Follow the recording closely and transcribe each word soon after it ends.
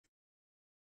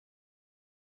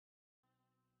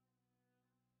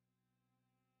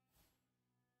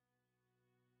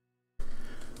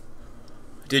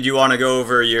Did you want to go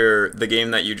over the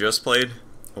game that you just played,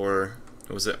 or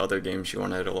was it other games you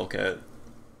wanted to look at?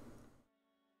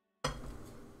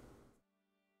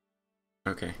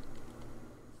 Okay.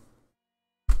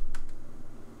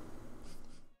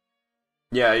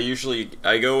 Yeah,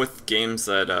 I go with games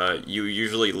that you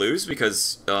usually lose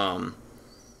because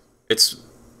it's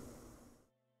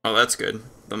oh, that's good.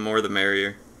 The more the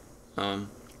merrier.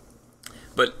 Um,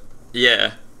 but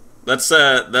yeah, that's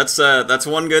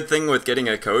one good thing with getting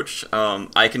a coach.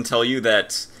 I can tell you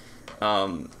that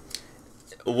um,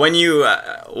 when you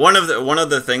one of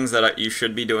the things that you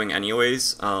should be doing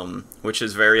anyways, which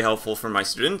is very helpful for my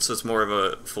students. It's more of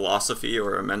a philosophy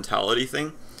or a mentality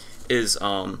thing. Is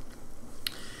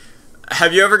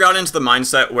have you ever gotten into the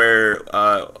mindset where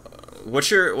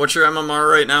what's your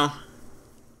MMR right now?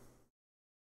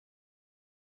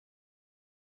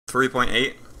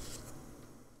 3.8?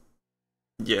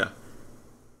 Yeah.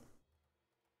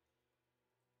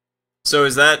 So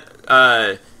is that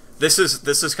this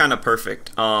is kind of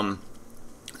perfect. So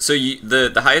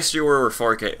the highest you were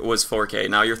 4K was 4K.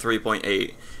 Now you're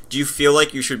 3.8. Do you feel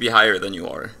like you should be higher than you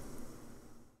are?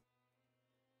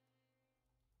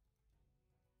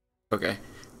 Okay.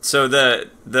 So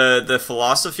the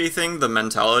philosophy thing, the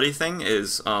mentality thing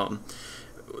is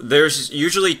there's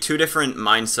usually two different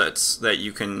mindsets that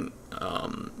you can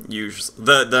use.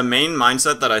 The main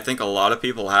mindset that I think a lot of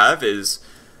people have is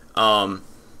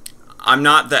I'm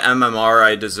not the MMR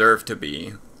I deserve to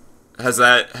be.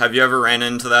 Have you ever ran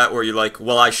into that where you're like,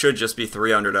 well, I should just be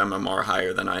 300 MMR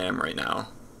higher than I am right now?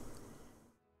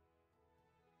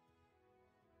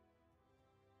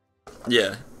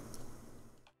 Yeah.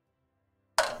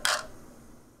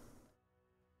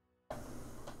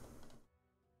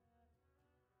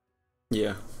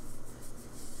 Yeah.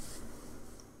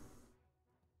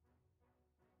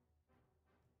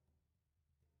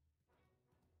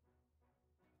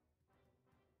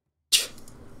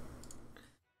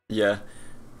 Yeah.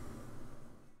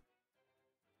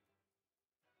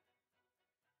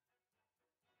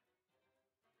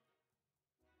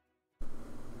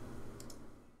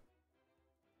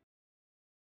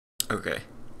 Okay.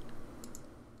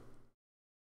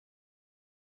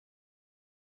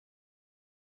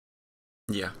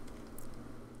 Yeah.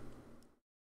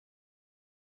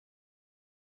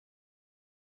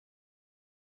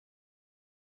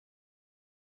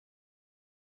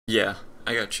 Yeah,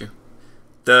 I got you.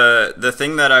 The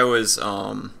thing that I was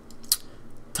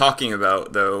talking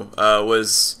about though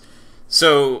was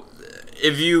so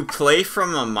if you play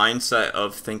from a mindset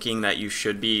of thinking that you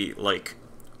should be like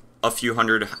a few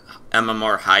hundred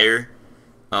MMR higher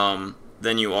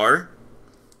than you are,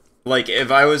 like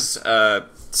if I was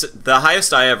the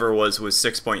highest I ever was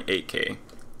 6.8K,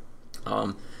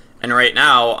 um, and right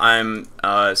now I'm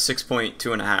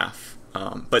 6.2 and a half.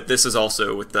 But this is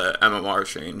also with the MMR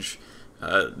change.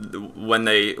 When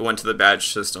they went to the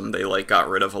badge system, they like got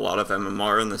rid of a lot of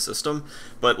MMR in the system.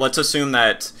 But let's assume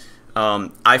that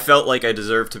I felt like I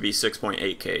deserved to be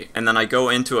 6.8K, and then I go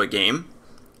into a game.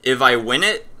 If I win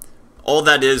it, all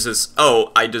that is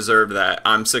oh, I deserve that.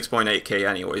 I'm 6.8K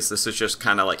anyways. This is just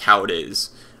kind of like how it is.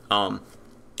 And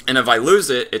if I lose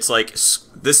it, it's like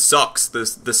this sucks.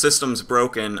 The system's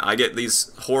broken. I get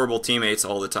these horrible teammates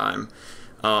all the time.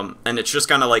 And it's just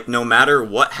kind of like no matter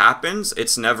what happens,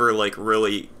 it's never like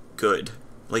really good.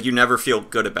 Like you never feel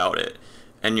good about it,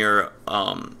 and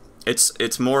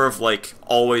it's more of like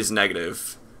always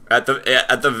negative. At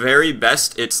the very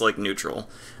best, it's like neutral.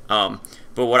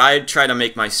 But what I try to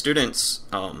make my students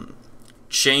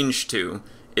change to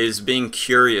is being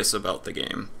curious about the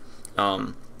game.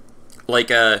 Like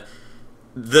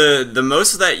the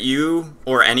most that you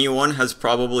or anyone has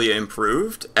probably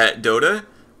improved at Dota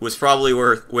was probably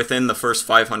within the first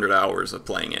 500 hours of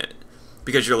playing it.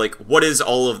 Because you're like, what is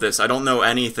all of this? I don't know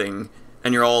anything.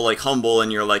 And you're all like humble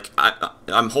and you're like,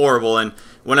 I'm horrible. And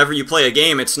whenever you play a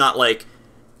game, it's not like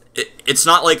it's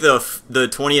not like the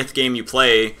 20th game you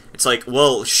play. It's like,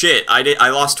 well, shit, I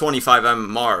lost 25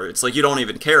 MMR. It's like you don't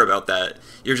even care about that.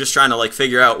 You're just trying to like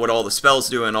figure out what all the spells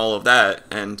do and all of that.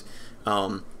 And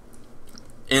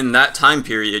in that time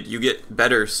period, you get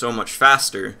better so much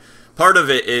faster. Part of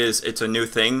it is it's a new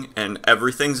thing and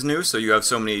everything's new, so you have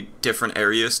so many different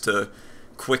areas to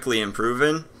quickly improve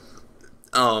in.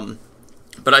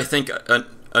 But I think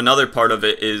another part of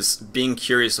it is being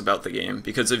curious about the game,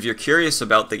 because if you're curious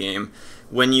about the game,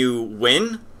 when you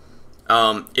win,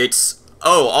 it's,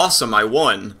 oh, awesome, I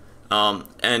won.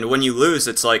 And when you lose,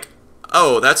 it's like,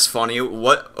 oh, that's funny.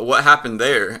 What happened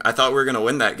there? I thought we were gonna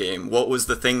win that game. What was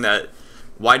the thing that?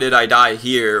 Why did I die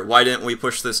here? Why didn't we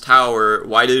push this tower?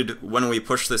 When we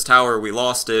pushed this tower, we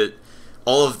lost it?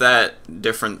 all of that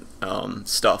different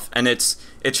stuff, and it's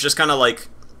just kind of like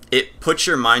it puts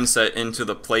your mindset into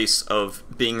the place of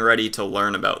being ready to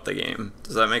learn about the game.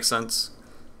 Does that make sense?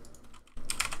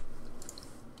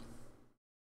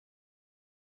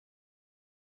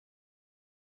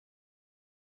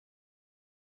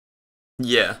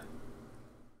 Yeah.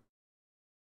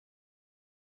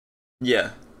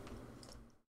 Yeah.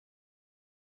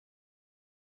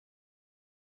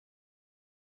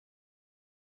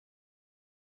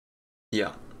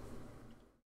 Yeah.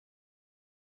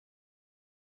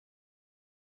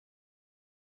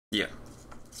 Yeah.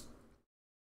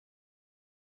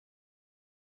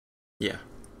 Yeah.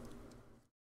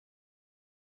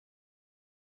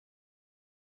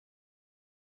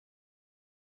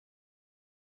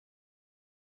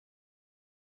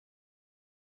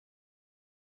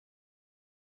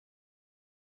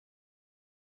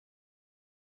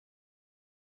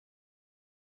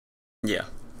 Yeah.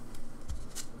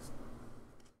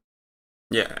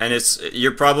 Yeah, and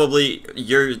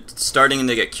you're starting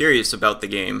to get curious about the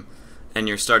game and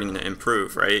you're starting to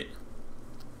improve, right?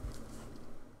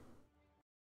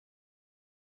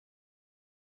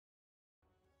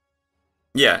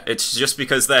 Yeah, it's just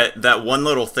because that one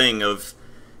little thing of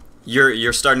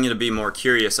you're starting to be more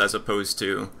curious as opposed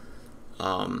to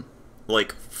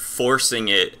like forcing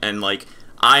it and like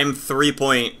I'm 3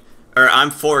 point or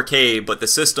I'm 4K, but the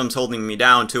system's holding me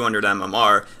down 200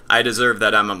 MMR. I deserve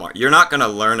that MMR. You're not gonna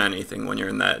learn anything when you're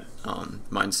in that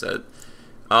mindset.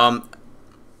 Um,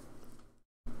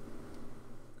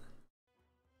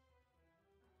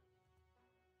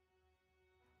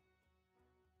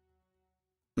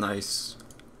 nice.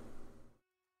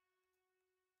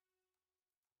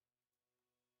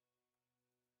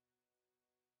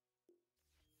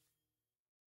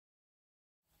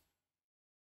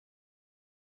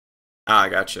 Ah, I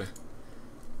gotcha.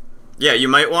 Yeah, you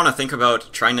might want to think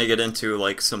about trying to get into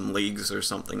like some leagues or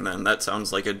something. Then that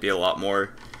sounds like it'd be a lot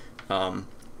more um,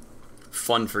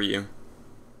 fun for you.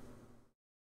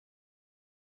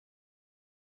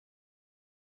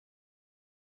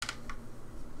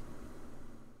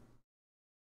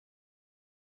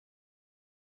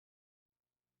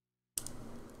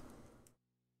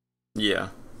 Yeah.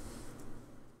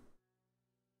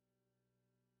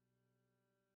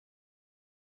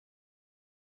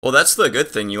 Well, that's the good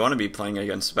thing. You want to be playing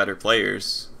against better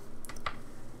players.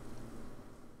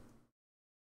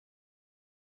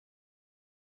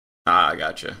 Ah, I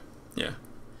gotcha. Yeah.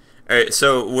 All right.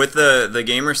 So with the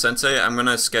gamer sensei, I'm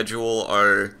gonna schedule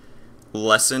our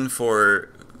lesson for.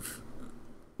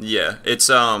 Yeah, it's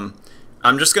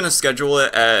I'm just gonna schedule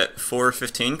it at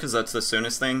 4:15 because that's the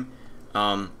soonest thing.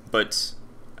 But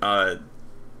uh,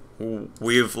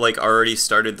 we've like already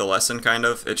started the lesson kind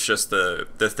of. It's just the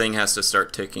thing has to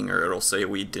start ticking or it'll say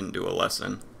we didn't do a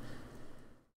lesson.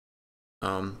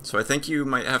 So I think you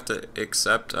might have to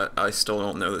accept. I still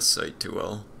don't know this site too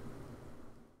well.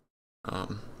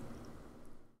 Um,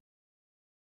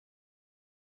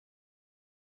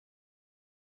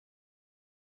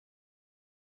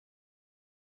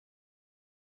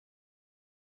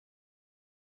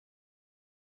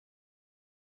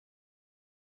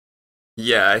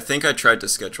 yeah, I think I tried to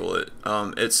schedule it.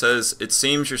 It says it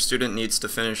seems your student needs to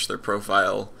finish their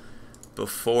profile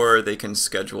before they can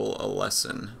schedule a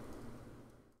lesson.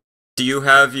 Do you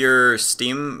have your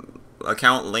Steam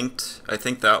account linked? I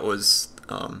think that was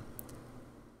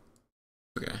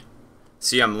okay.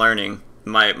 See, I'm learning.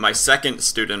 My second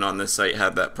student on this site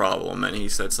had that problem, and he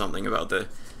said something about the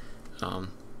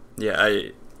um. Yeah,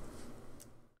 I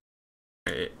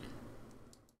I-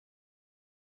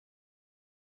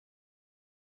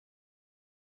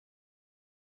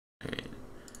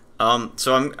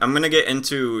 So I'm gonna get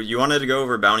into. You wanted to go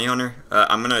over Bounty Hunter?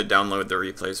 I'm gonna download the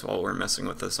replays while we're messing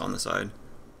with this on the side.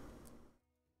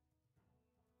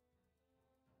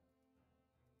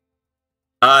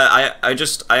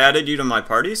 I added you to my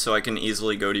party so I can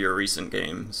easily go to your recent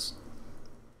games.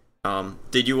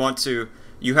 Did you want to?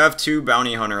 You have two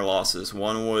Bounty Hunter losses.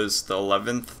 One was the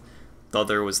 11th, the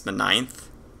other was the 9th.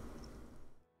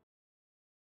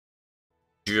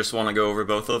 Do you just want to go over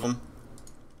both of them?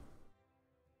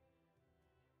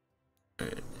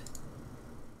 Alright.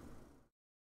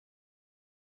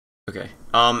 Okay.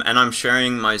 And I'm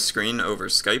sharing my screen over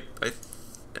Skype.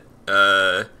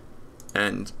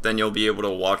 And then you'll be able to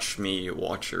watch me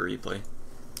watch your replay.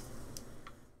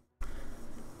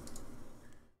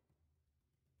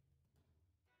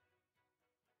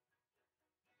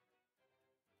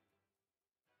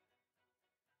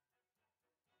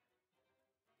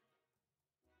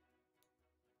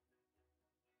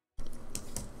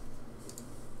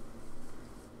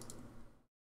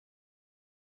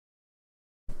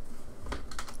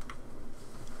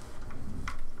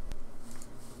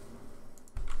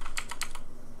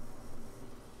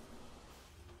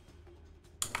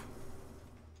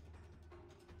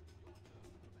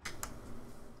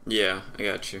 Yeah, I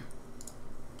got you.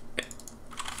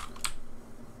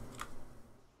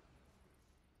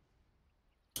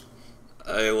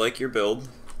 I like your build.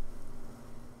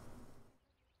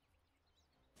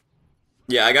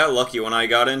 Yeah, I got lucky when I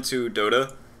got into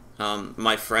Dota.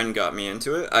 My friend got me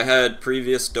into it. I had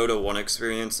previous Dota 1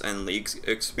 experience and League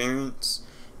experience.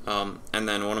 And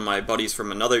then one of my buddies from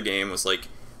another game was like,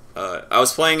 I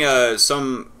was playing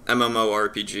some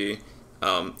MMORPG,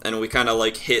 and we kind of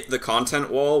like hit the content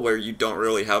wall where you don't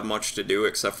really have much to do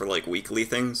except for like weekly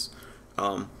things.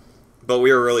 But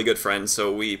we were really good friends,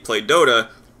 so we played Dota.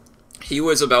 He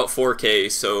was about 4K,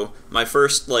 so my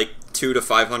first like 200 to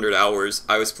 500 hours,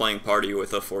 I was playing party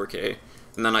with a 4K,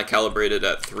 and then I calibrated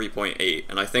at 3.8,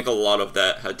 and I think a lot of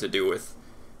that had to do with,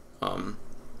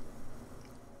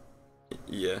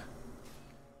 yeah,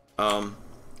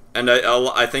 and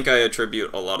I think I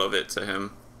attribute a lot of it to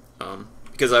him,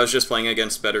 because I was just playing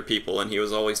against better people, and he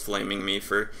was always flaming me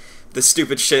for the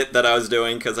stupid shit that I was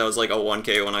doing, because I was like a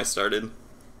 1K when I started.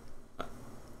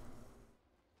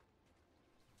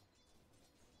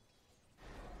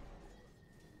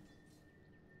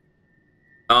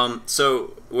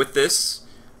 So with this,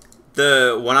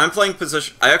 when I'm playing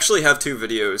position, I actually have two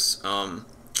videos,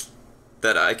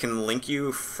 that I can link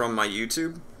you from my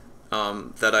YouTube,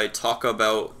 that I talk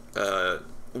about,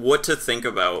 what to think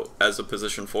about as a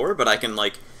position 4, but I can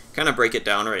like kind of break it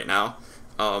down right now.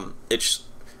 It's,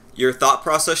 your thought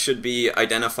process should be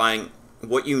identifying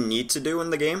what you need to do in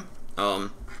the game.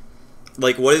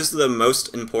 Like what is the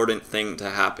most important thing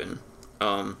to happen?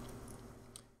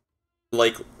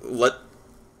 Like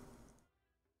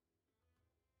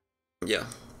yeah.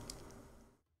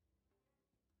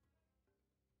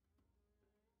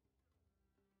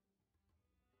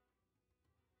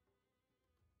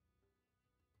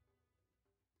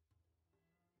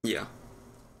 Yeah.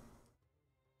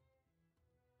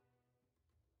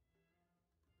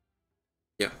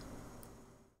 Yeah.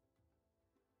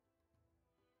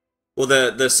 Well,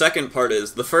 the second part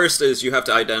is, the first is you have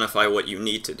to identify what you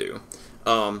need to do.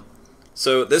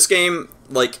 So this game,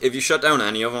 like, if you shut down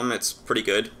any of them, it's pretty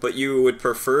good, but you would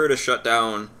prefer to shut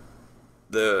down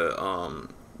the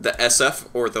SF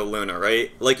or the Luna,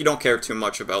 right? Like, you don't care too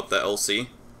much about the LC.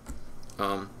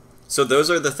 So those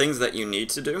are the things that you need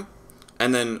to do,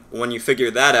 and then when you figure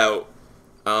that out,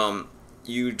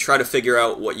 you try to figure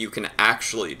out what you can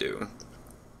actually do.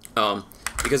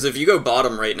 Because if you go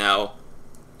bottom right now,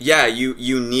 yeah,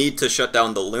 you need to shut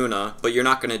down the Luna, but you're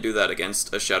not going to do that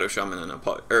against a Shadow Shaman and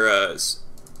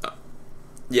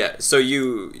yeah, so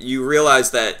you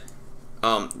realize that,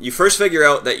 you first figure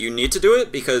out that you need to do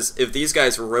it, because if these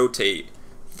guys rotate,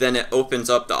 then it opens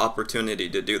up the opportunity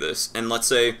to do this. And let's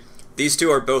say these two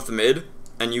are both mid,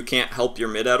 and you can't help your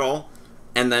mid at all,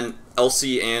 and then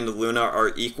LC and Luna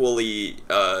are equally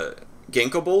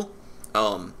gankable.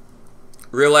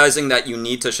 Realizing that you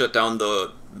need to shut down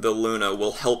the Luna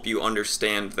will help you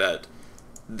understand that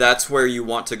that's where you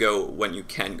want to go when you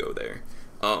can go there.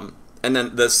 And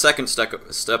then the second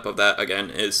step of that, again,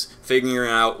 is figuring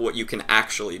out what you can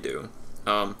actually do.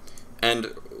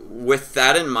 And with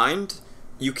that in mind,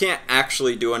 you can't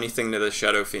actually do anything to the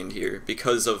Shadow Fiend here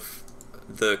because of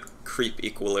the creep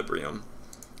equilibrium.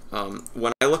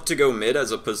 When I look to go mid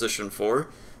as a position 4,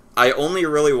 I only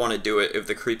really want to do it if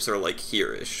the creeps are like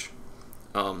here-ish.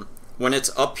 When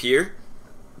it's up here,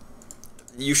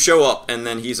 you show up and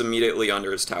then he's immediately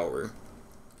under his tower.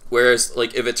 Whereas,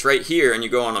 like, if it's right here and you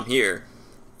go on him here,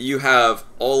 you have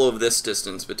all of this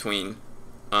distance between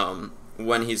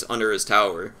when he's under his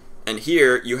tower. And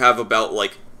here, you have about,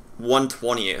 like,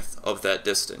 1/20th of that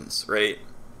distance, right?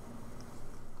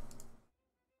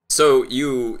 So,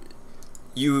 you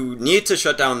need to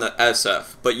shut down the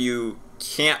SF, but you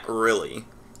can't really.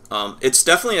 It's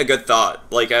definitely a good thought.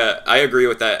 Like, I agree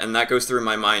with that, and that goes through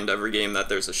my mind every game that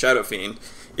there's a Shadow Fiend.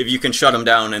 If you can shut him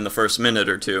down in the first minute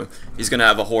or two, he's going to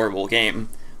have a horrible game.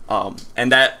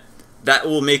 And that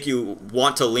will make you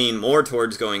want to lean more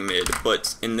towards going mid,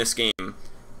 but in this game,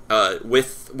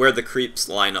 with where the creeps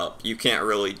line up, you can't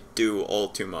really do all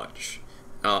too much.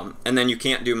 And then you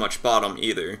can't do much bottom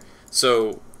either.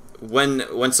 So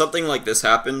when something like this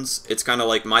happens, it's kind of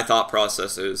like my thought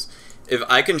process is, if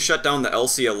I can shut down the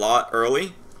LC a lot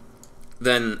early,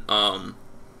 then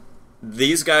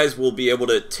these guys will be able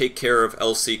to take care of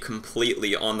LC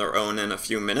completely on their own in a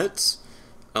few minutes.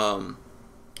 And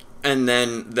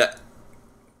then that...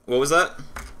 What was that?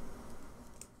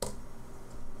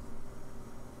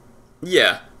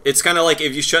 Yeah, it's kind of like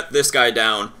if you shut this guy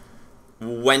down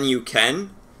when you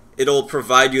can, it'll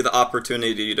provide you the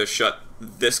opportunity to shut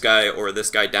this guy or this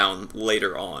guy down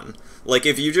later on. Like,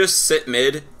 if you just sit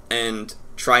mid and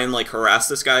try and like harass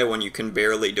this guy when you can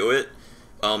barely do it,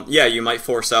 yeah, you might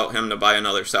force out him to buy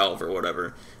another salve or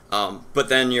whatever. But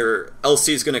then your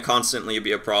LC is going to constantly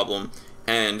be a problem,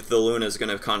 and the Luna is going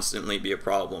to constantly be a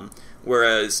problem.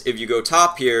 Whereas if you go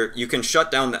top here, you can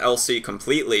shut down the LC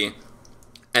completely,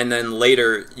 and then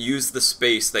later use the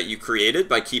space that you created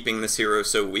by keeping this hero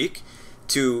so weak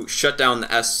to shut down the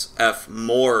SF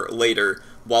more later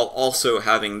while also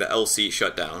having the LC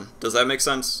shut down. Does that make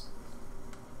sense?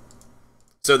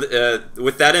 So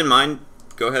with that in mind,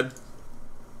 go ahead.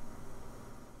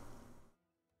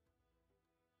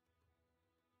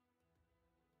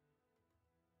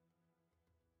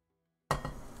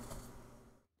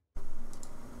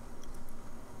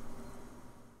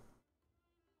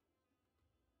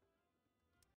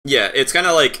 Yeah, it's kind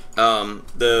of like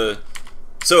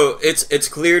so it's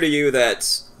clear to you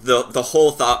that the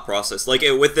whole thought process, like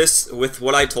with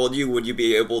what I told you, would you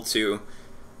be able to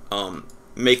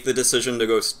make the decision to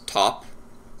go top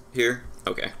here?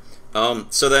 Okay.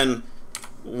 So then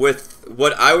with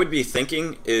what I would be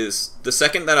thinking is the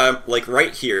second that I'm like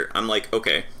right here, I'm like,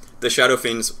 okay, the Shadow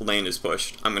Fiend's lane is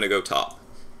pushed, I'm gonna go top,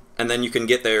 and then you can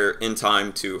get there in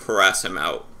time to harass him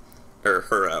out or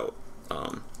her out.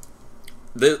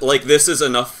 Like this is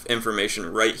enough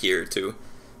information right here to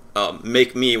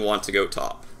make me want to go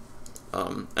top.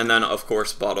 And then of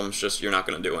course bottom's just you're not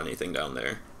going to do anything down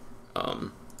there.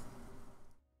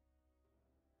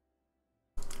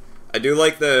 I do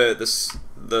like the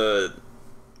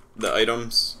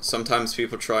items. Sometimes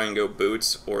people try and go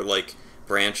boots or like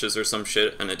branches or some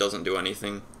shit and it doesn't do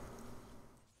anything.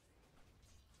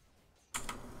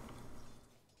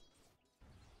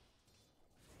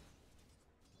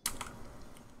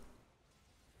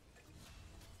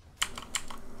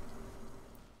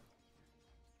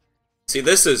 See,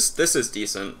 this is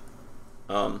decent,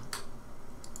 but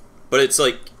it's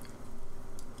like,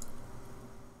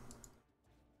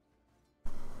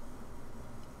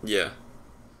 yeah,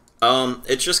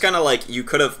 it's just kind of like you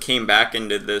could have came back and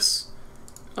did this,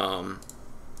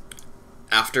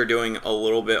 after doing a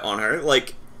little bit on her.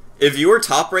 Like, if you were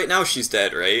top right now, she's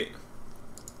dead, right?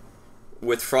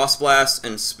 With Frost Blast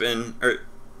and Spin, or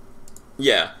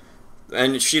yeah.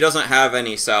 And she doesn't have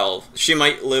any salve. She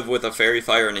might live with a Fairy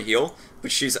Fire and a heal, but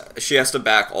she has to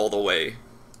back all the way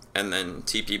and then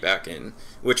TP back in,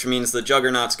 which means the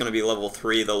Juggernaut's going to be level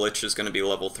 3, the Lich is going to be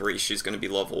level 3, she's going to be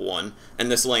level 1,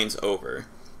 and this lane's over.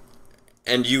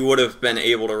 And you would have been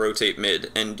able to rotate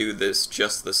mid and do this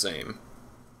just the same.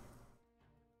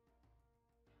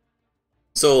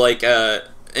 So, like,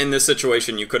 in this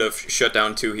situation, you could have shut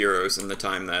down 2 heroes in the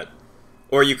time that...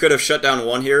 Or you could have shut down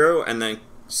 1 hero and then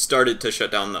started to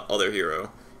shut down the other hero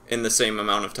in the same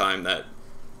amount of time that...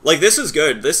 Like, this is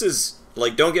good. This is,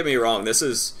 like, don't get me wrong, this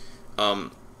is,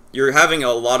 you're having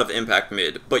a lot of impact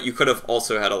mid, but you could have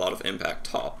also had a lot of impact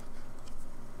top.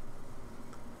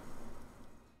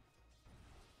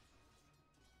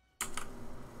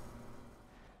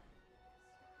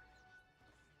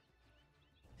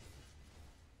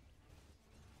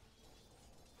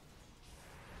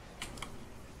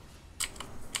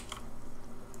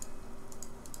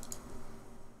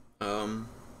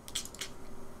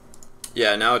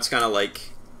 Yeah, now it's kind of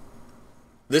like,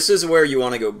 this is where you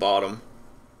want to go bottom.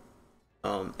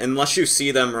 Unless you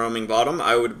see them roaming bottom,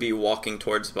 I would be walking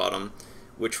towards bottom,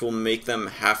 which will make them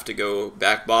have to go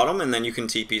back bottom, and then you can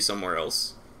TP somewhere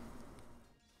else.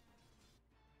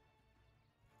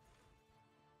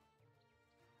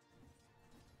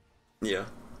 Yeah.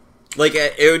 Like,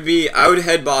 it would be, I would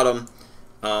head bottom,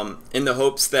 in the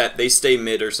hopes that they stay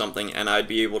mid or something, and I'd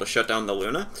be able to shut down the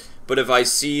Luna. But if I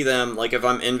see them, like if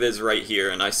I'm invis right here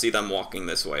and I see them walking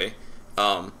this way,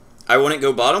 I wouldn't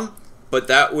go bottom, but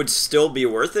that would still be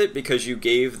worth it because you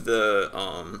gave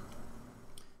the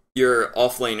your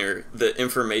offlaner the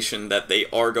information that they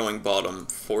are going bottom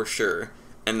for sure,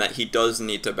 and that he does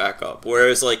need to back up.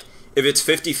 Whereas like if it's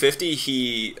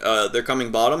 50-50, they're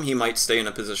coming bottom, he might stay in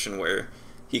a position where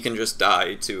he can just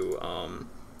die to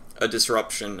a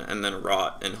disruption and then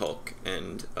rot and hook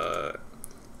and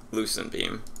lucent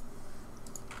beam.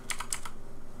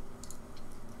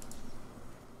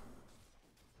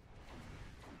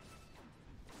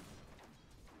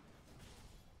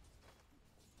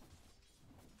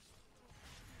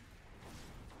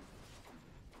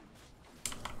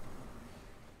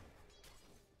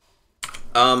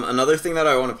 Another thing that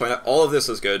I want to point out, all of this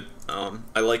is good.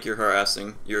 I like your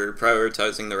harassing, you're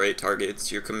prioritizing the right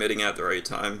targets, you're committing at the right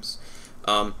times.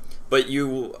 But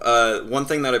you, one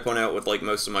thing that I point out with like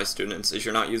most of my students is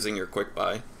you're not using your quick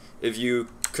buy. If you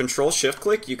control shift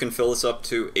click, you can fill this up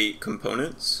to 8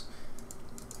 components.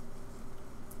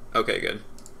 Okay, good.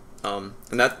 And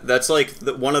that's like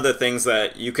one of the things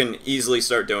that you can easily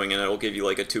start doing, and it'll give you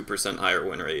like a 2% higher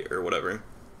win rate or whatever.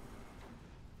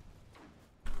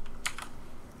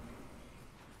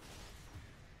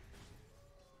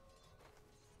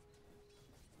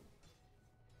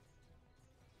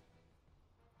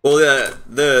 Well,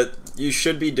 the you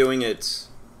should be doing it.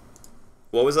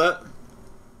 What was that?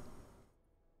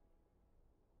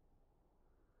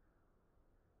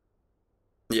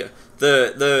 Yeah.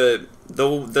 The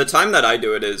time that I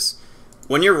do it is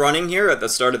when you're running here at the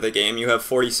start of the game, you have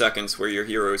 40 seconds where your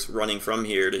hero's running from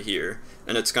here to here,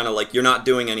 and it's kind of like you're not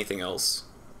doing anything else.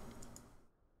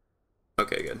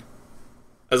 Okay, good.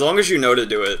 As long as you know to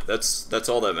do it, that's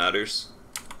all that matters.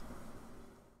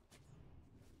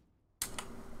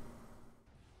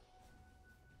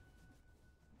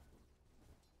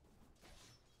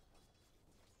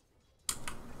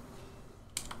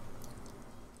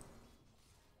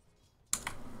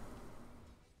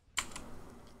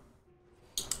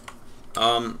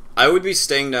 I would be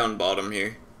staying down bottom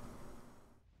here.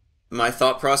 My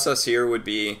thought process here would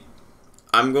be,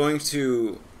 I'm going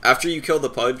to, after you kill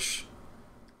the Pudge,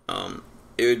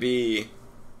 it would be,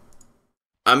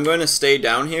 I'm going to stay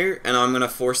down here, and I'm going to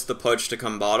force the Pudge to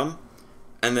come bottom,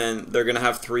 and then they're going to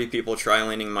have 3 people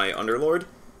tri-laning my Underlord,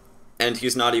 and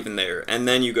he's not even there, and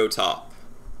then you go top.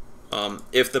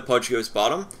 If the Pudge goes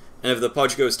bottom, and if the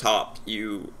Pudge goes top,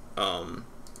 you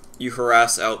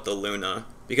harass out the Luna,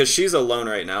 because she's alone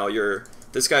right now.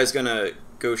 This guy's going to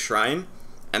go Shrine,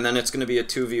 and then it's going to be a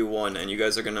 2v1, and you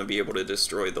guys are going to be able to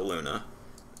destroy the Luna.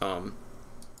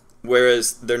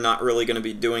 Whereas they're not really going to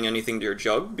be doing anything to your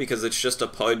Jug, because it's just a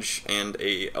Pudge and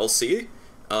a LC,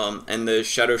 and the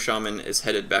Shadow Shaman is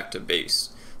headed back to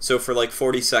base. So for like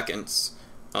 40 seconds,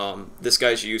 this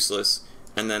guy's useless,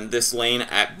 and then this lane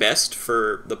at best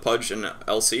for the Pudge and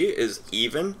LC is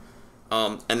even,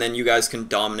 and then you guys can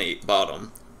dominate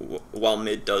bottom while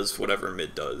mid does whatever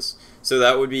mid does. So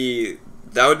that would be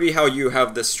how you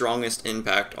have the strongest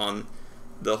impact on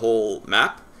the whole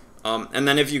map. And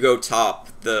then if you go top,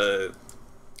 the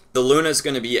Luna's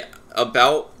going to be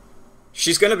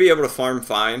she's going to be able to farm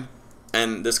fine,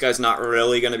 and this guy's not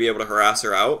really going to be able to harass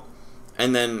her out.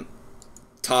 And then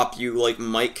top, you like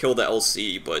might kill the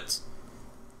LC, but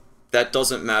that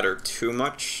doesn't matter too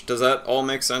much. Does that all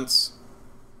make sense?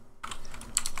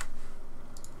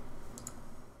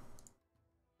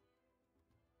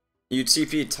 You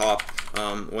TP top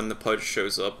when the Pudge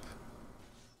shows up.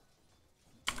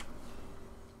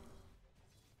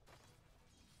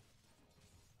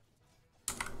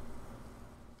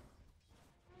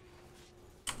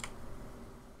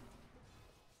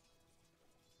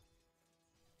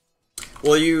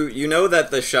 Well, you know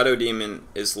that the Shadow Demon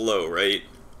is low, right?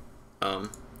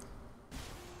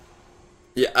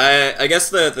 Yeah, I guess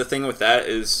the thing with that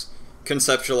is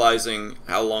conceptualizing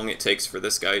how long it takes for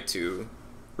this guy to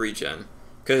regen.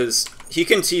 Because he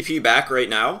can TP back right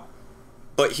now,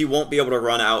 but he won't be able to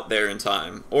run out there in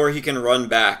time. Or he can run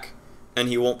back, and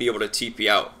he won't be able to TP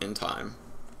out in time.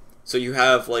 So you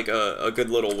have like a good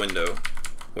little window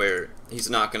where he's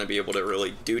not going to be able to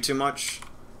really do too much.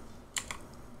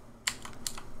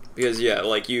 Because, yeah,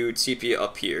 like, you TP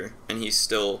up here, and he's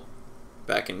still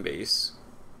back in base.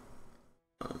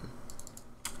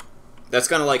 That's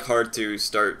kind of, like, hard to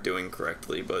start doing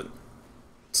correctly, but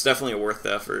it's definitely worth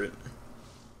the effort.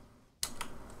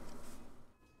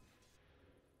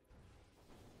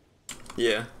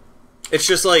 Yeah. It's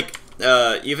just, like,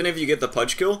 even if you get the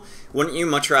Pudge kill, wouldn't you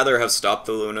much rather have stopped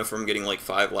the Luna from getting, like,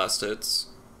 5 last hits?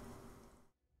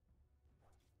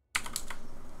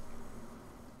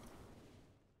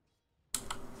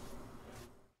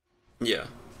 Yeah.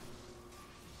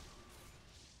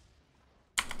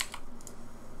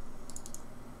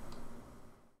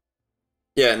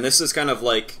 Yeah, and this is kind of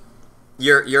like the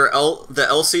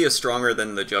LC is stronger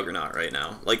than the Juggernaut right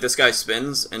now. Like, this guy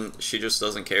spins and she just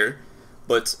doesn't care.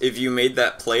 But if you made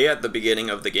that play at the beginning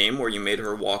of the game where you made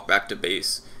her walk back to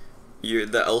base, the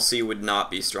LC would not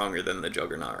be stronger than the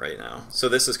Juggernaut right now. So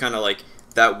this is kind of like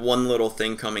that one little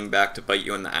thing coming back to bite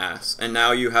you in the ass. And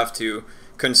now you have to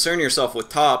concern yourself with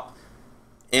top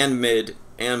and mid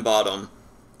and bottom,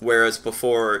 whereas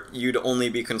before you'd only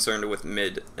be concerned with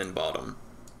mid and bottom.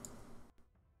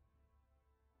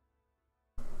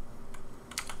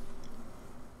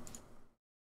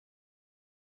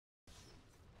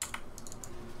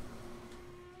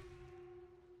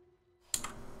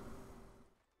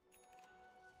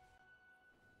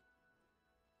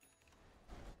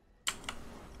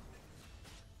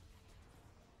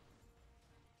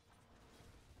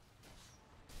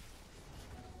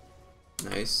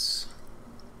 Nice.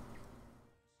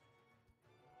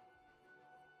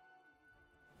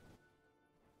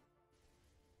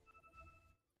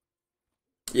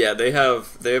 Yeah, they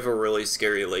have a really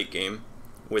scary late game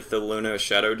with the Luna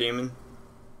Shadow Demon.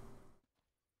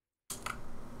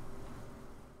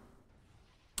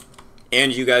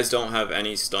 And you guys don't have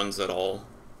any stuns at all.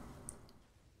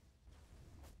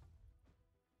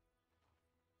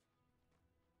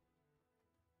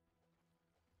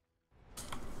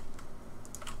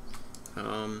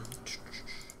 Um,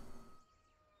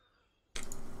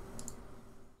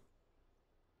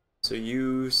 so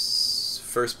you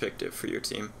first picked it for your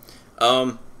team.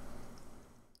 Um,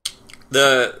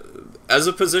 as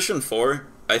a position 4,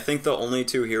 I think the only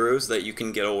two heroes that you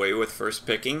can get away with first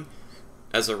picking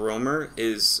as a roamer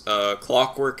is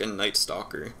Clockwork and Night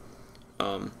Stalker.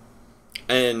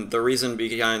 And the reason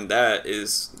behind that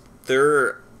is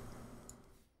there's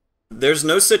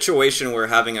no situation where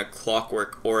having a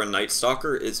Clockwork or a Night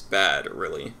Stalker is bad,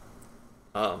 really.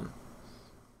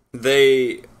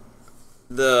 They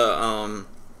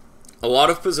a lot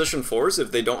of position 4s,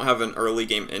 if they don't have an early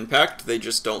game impact, they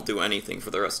just don't do anything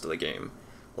for the rest of the game.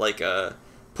 Like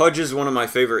Pudge is one of my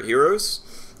favorite heroes,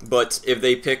 but if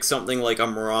they pick something like a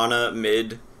Mirana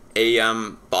mid,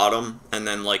 AM bottom, and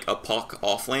then like a Puck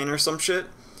off lane or some shit,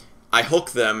 I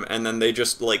hook them and then they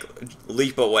just like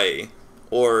leap away.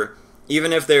 Or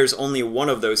even if there's only one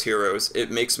of those heroes,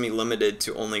 it makes me limited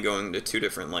to only going to 2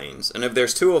 different lanes. And if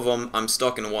there's 2 of them, I'm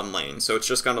stuck in 1 lane. So it's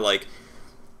just kind of like,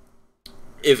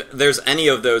 if there's any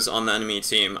of those on the enemy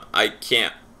team, I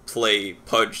can't play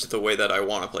Pudge the way that I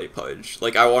want to play Pudge.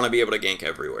 Like, I want to be able to gank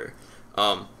everywhere.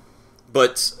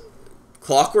 But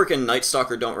Clockwork and Night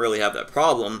Stalker don't really have that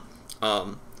problem.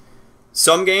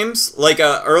 Some games, like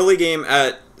a early game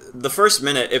at the first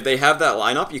minute, if they have that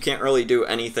lineup, you can't really do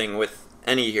anything with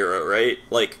any hero, right?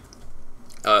 Like,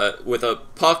 with a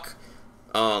Puck,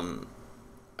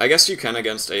 I guess you can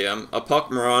against AM. A Puck,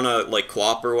 Mirana, like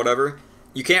Quap or whatever,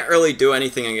 you can't really do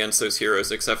anything against those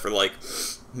heroes except for, like,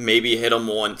 maybe hit them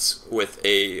once with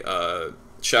a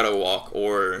Shadow Walk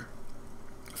or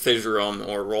Fissure 'em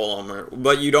or Roll 'em,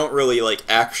 but you don't really, like,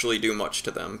 actually do much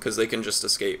to them because they can just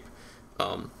escape.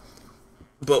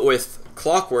 But with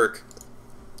Clockwork,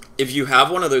 if you have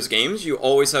one of those games, you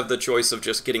always have the choice of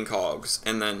just getting cogs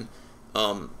and then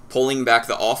pulling back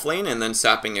the off lane and then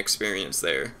sapping experience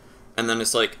there. And then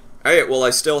it's like, alright, well,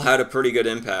 I still had a pretty good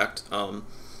impact.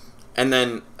 And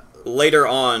then later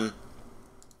on,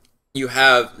 you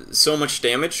have so much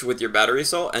damage with your battery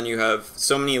assault, and you have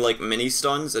so many like mini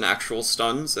stuns and actual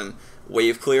stuns and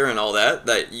wave clear and all that,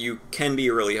 that you can be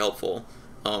really helpful.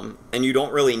 And you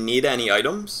don't really need any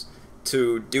items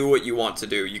to do what you want to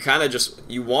do. You kind of just,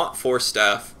 you want Force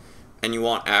Staff and you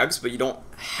want Ags, but you don't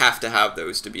have to have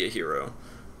those to be a hero.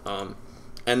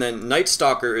 And then Night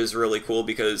Stalker is really cool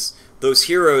because those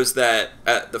heroes that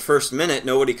at the first minute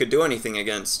nobody could do anything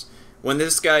against, when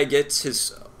this guy gets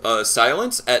his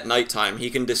silence at nighttime, he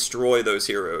can destroy those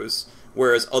heroes,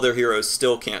 whereas other heroes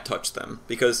still can't touch them.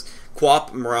 Because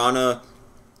Quap, Mirana,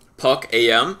 Puck,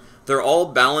 AM, they're all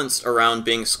balanced around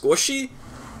being squishy,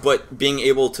 but being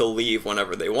able to leave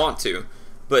whenever they want to.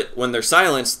 But when they're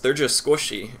silenced, they're just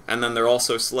squishy, and then they're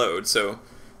also slowed. So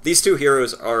these 2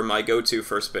 heroes are my go-to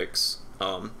first picks.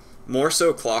 More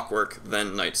so Clockwork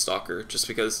than Night Stalker, just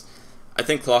because I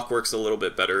think Clockwork's a little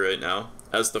bit better right now,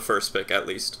 as the first pick at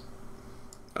least.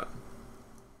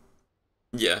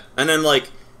 Yeah, and then like,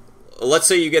 let's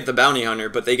say you get the Bounty Hunter,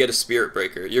 but they get a Spirit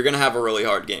Breaker. You're going to have a really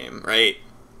hard game, right?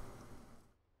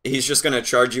 He's just going to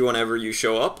charge you whenever you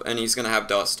show up, and he's going to have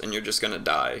Dust, and you're just going to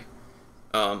die.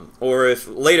 Or if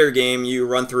later game you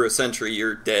run through a sentry,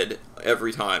 you're dead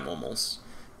every time, almost.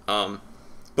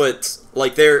 But,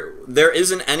 like, there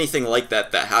isn't anything like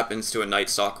that that happens to a Night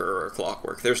Stalker or a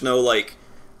Clockwork. There's no, like,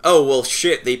 oh, well,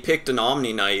 shit, they picked an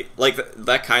Omni Knight. Like,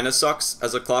 that kind of sucks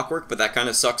as a Clockwork, but that kind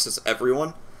of sucks as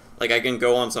everyone. Like, I can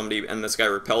go on somebody and this guy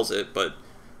repels it, but,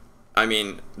 I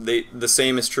mean, the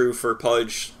same is true for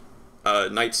Pudge,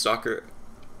 Night Stalker.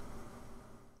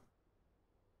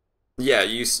 Yeah,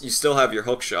 you still have your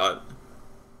hook shot.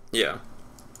 Yeah.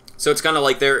 So it's kind of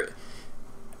like they're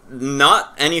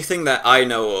not anything that I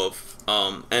know of.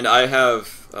 And I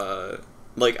have,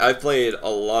 like, I've played a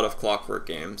lot of Clockwork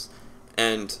games.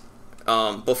 And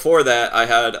before that, I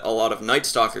had a lot of Night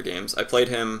Stalker games. I played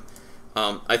him,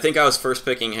 I think I was first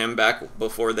picking him back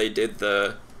before they did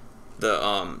the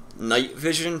night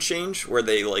vision change, where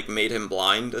they, like, made him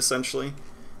blind, essentially.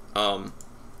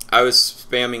 I was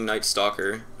spamming Night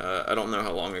Stalker. I don't know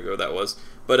how long ago that was.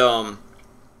 But,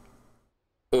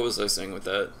 what was I saying with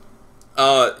that?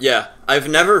 Yeah, I've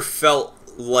never felt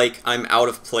like I'm out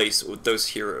of place with those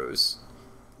heroes.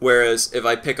 Whereas, if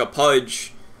I pick a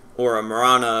Pudge, or a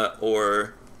Mirana,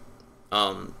 or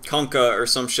Kunkka, or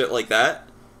some shit like that,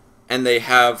 and they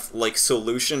have like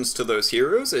solutions to those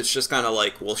heroes, it's just kind of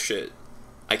like, well, shit,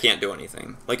 I can't do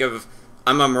anything. Like if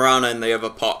I'm a Marana and they have a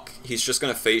Puck, he's just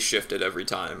gonna phase shift it every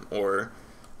time, or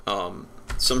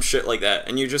some shit like that,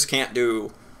 and you just can't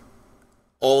do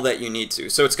all that you need to.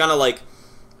 So it's kind of like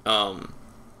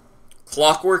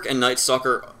Clockwork and Night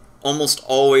Stalker almost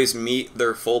always meet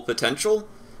their full potential,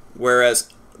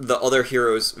 whereas the other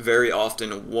heroes very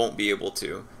often won't be able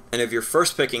to. And if you're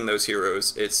first picking those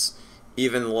heroes, it's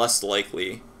even less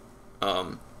likely,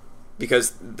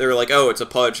 because they're like, oh, it's a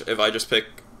Pudge. If I just pick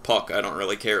Puck, I don't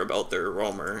really care about their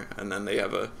roamer, and then they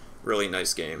have a really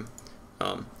nice game.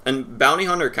 And Bounty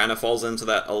Hunter kind of falls into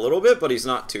that a little bit, but he's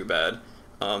not too bad.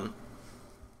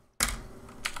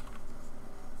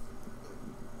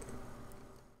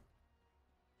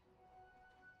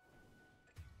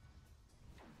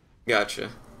 Gotcha.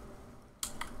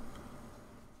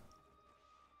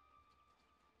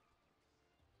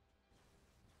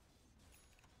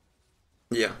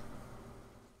 Yeah.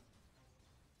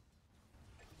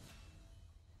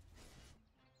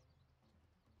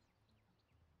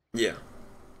 Yeah.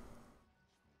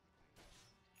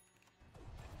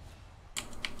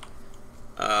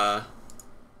 Uh,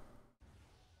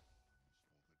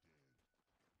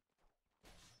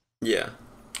 yeah.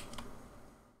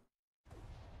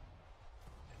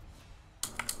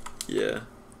 Yeah.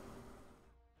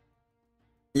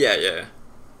 Yeah, yeah.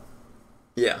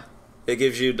 Yeah. It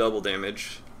gives you double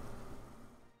damage.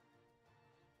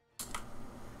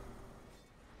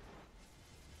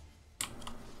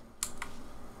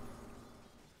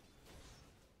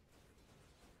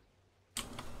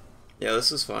 Yeah,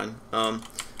 this is fine.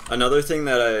 Another thing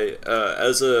that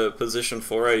as a position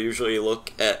 4, I usually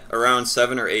look at around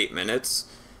 7 or 8 minutes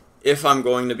if I'm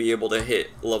going to be able to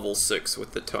hit level 6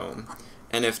 with the tome.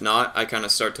 And if not, I kind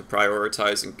of start to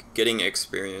prioritize and getting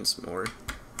experience more.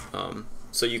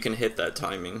 So you can hit that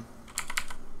timing.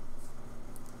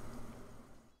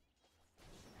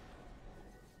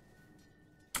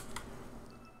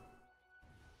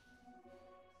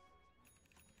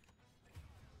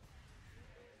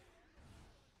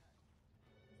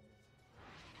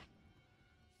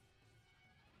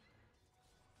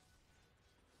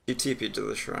 You TP to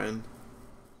the shrine.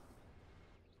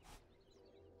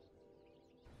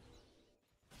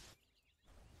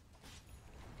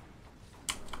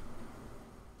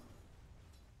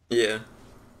 Yeah.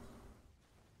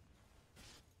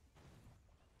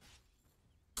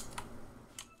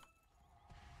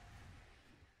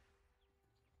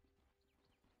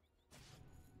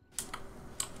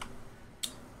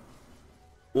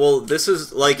 Well, this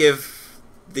is like if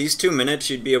these 2 minutes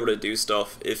you'd be able to do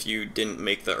stuff if you didn't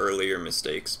make the earlier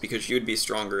mistakes, because you'd be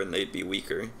stronger and they'd be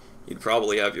weaker. You'd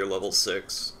probably have your level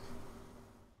 6.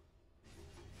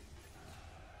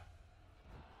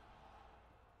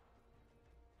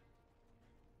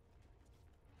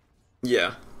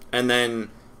 Yeah. And then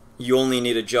you only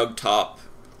need a Jug top,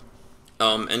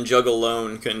 and Jug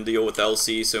alone can deal with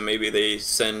LC, so maybe they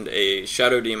send a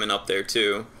Shadow Demon up there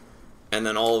too, and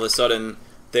then all of a sudden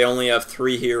they only have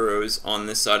 3 heroes on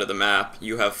this side of the map.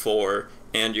 You have 4,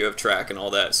 and you have track and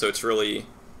all that, so it's really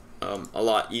a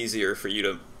lot easier for you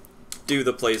to do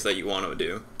the plays that you want to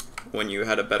do when you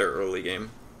had a better early game.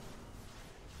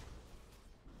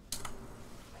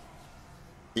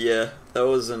 Yeah, that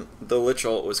wasn't... the Lich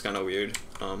ult was kind of weird.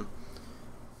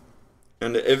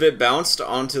 And if it bounced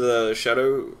onto the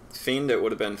Shadow Fiend, it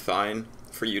would have been fine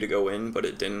for you to go in, but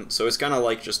it didn't. So it's kind of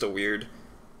like just a weird...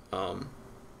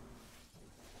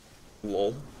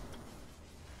 lol.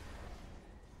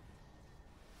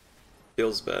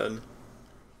 Feels bad.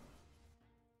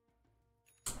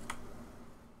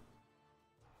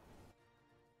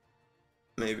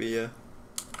 Maybe, yeah.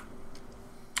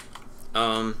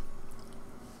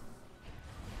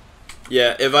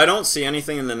 Yeah, if I don't see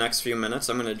anything in the next few minutes,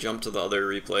 I'm gonna jump to the other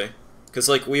replay. Because,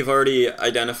 like, we've already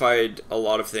identified a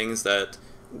lot of things that...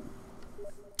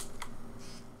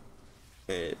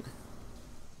 Wait.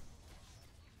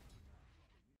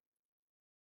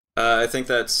 I think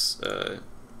that's...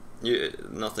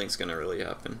 nothing's gonna really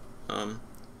happen.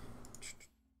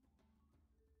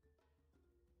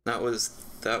 That was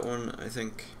that one, I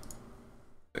think.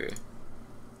 Okay.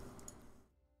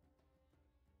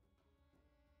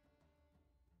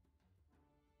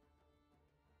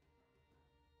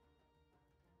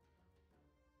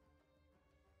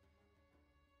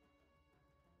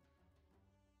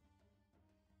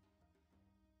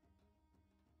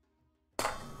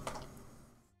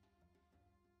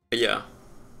 But yeah.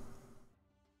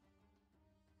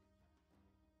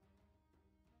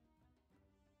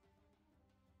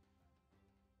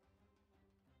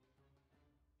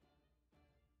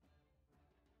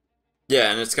 Yeah,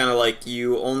 and it's kind of like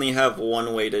you only have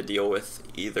one way to deal with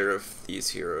either of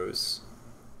these heroes.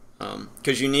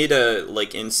 Because you need a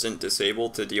like instant disable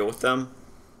to deal with them.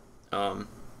 Um,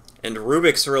 and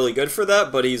Rubik's really good for that,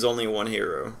 but he's only one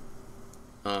hero.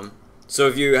 So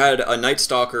if you had a Night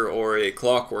Stalker or a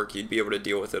Clockwork, you'd be able to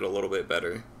deal with it a little bit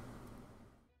better.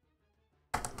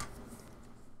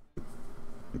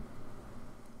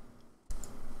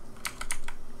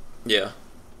 Yeah.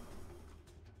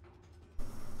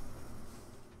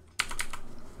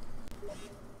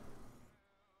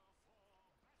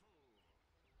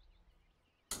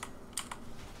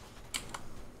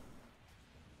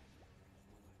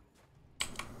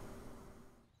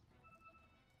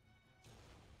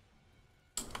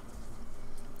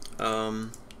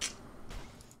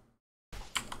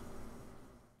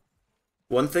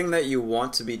 One thing that you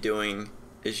want to be doing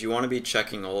is you want to be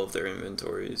checking all of their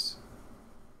inventories.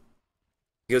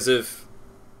 Because if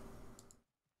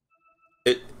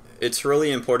it's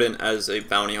really important as a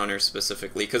bounty hunter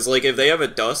specifically, because like if they have a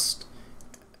dust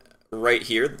right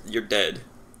here, you're dead.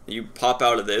 You pop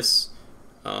out of this,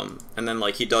 and then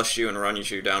like he dusts you and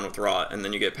runs you down with rot, and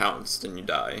then you get pounced and you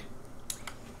die.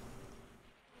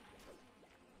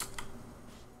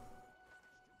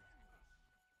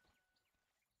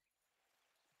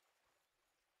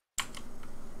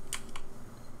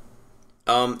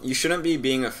 You shouldn't be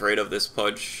being afraid of this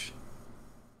pudge.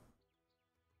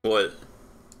 What?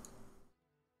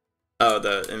 Oh,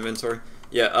 the inventory?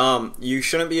 Yeah, you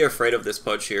shouldn't be afraid of this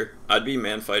pudge here. I'd be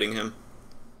man fighting him.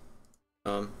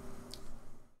 You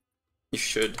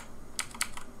should.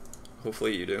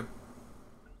 Hopefully you do.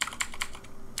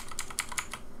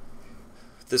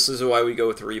 This is why we go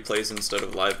with replays instead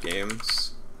of live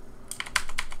games.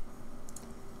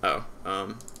 Oh,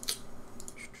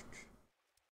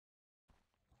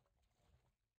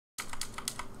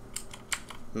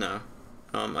 no.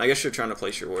 I guess you're trying to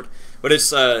place your ward. But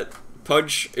it's,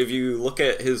 Pudge, if you look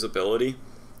at his ability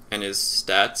and his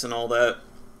stats and all that,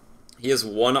 he has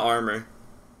 1 armor.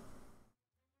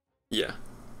 Yeah.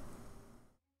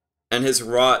 And his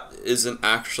rot isn't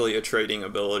actually a trading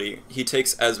ability. He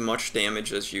takes as much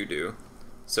damage as you do.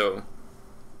 So...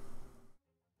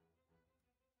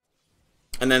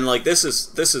 And then, like, this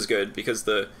is good, because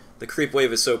the creep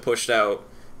wave is so pushed out.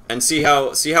 And see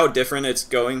how different it's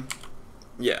going?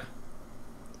 Yeah.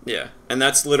 Yeah. And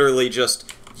that's literally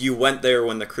just... You went there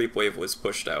when the creep wave was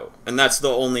pushed out. And that's the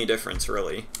only difference,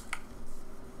 really.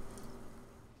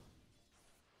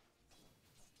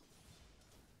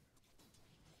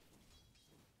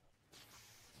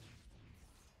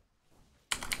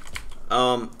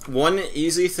 One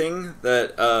easy thing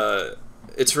that,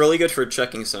 it's really good for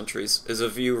checking sentries is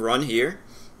if you run here,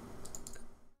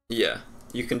 yeah,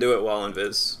 you can do it while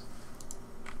invis.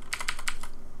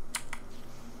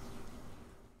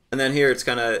 And then here it's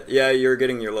kind of, yeah, you're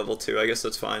getting your level 2, I guess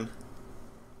that's fine.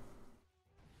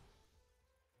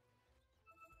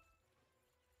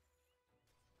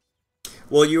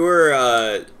 Well, you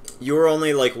were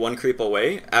only like 1 creep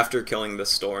away after killing the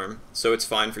storm, so it's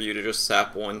fine for you to just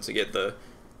sap 1 to get the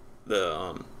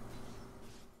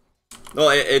well,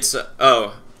 it's,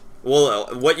 oh, well,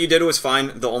 what you did was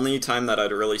fine. The only time that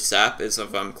I'd really sap is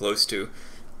if I'm close to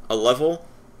a level,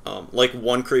 like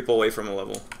 1 creep away from a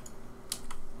level.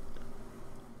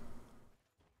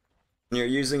 And you're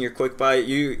using your quick buy,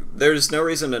 there's no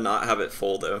reason to not have it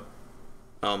full, though.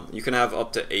 You can have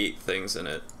up to 8 things in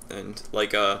it, and,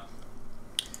 like,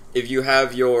 if you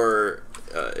have your,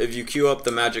 if you queue up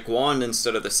the magic wand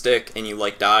instead of the stick and you,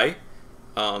 like, die,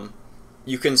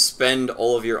 you can spend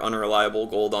all of your unreliable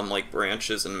gold on, like,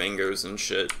 branches and mangoes and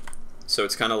shit. So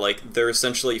it's kind of like, they're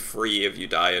essentially free if you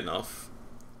die enough.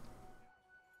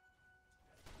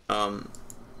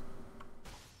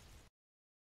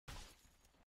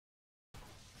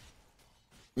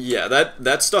 Yeah,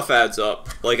 that stuff adds up.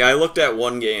 Like, I looked at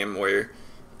one game where,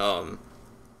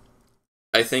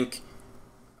 I think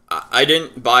I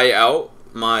didn't buy out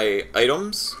my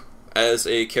items as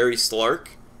a carry Slark,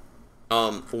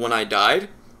 when I died,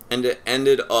 and it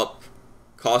ended up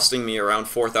costing me around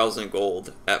 4,000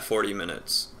 gold at 40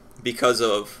 minutes because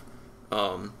of,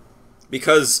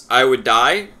 because I would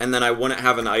die and then I wouldn't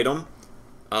have an item,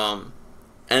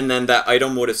 and then that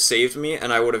item would have saved me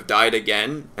and I would have died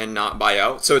again and not buy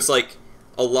out. So it's like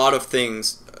a lot of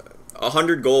things.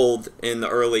 100 gold in the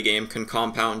early game can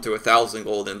compound to 1,000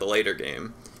 gold in the later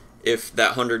game. If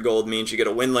that 100 gold means you get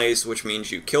a win lace, which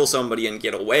means you kill somebody and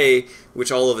get away,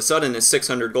 which all of a sudden is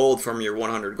 600 gold from your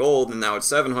 100 gold, and now it's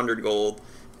 700 gold,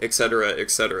 etc.,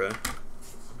 etc.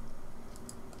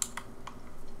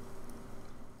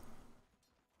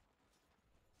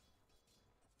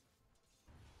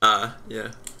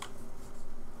 Yeah.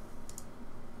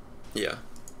 Yeah.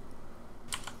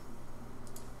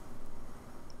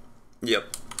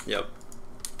 Yep. Yep.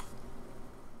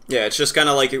 Yeah, it's just kind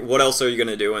of like, what else are you going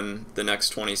to do in the next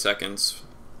 20 seconds?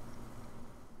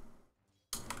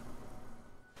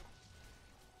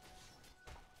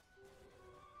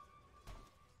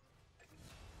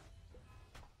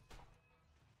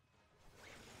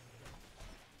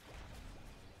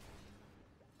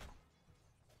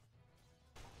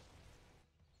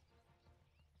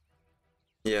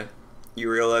 Yeah. You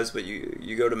realize, but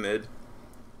you go to mid.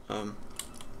 Um,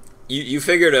 you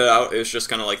figured it out. It was just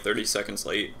kind of like 30 seconds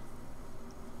late,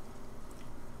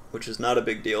 which is not a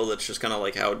big deal. That's just kind of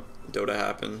like how Dota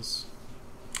happens.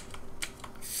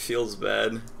 Feels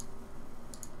bad.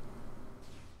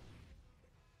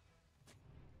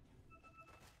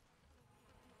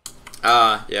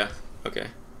 Ah, yeah. Okay.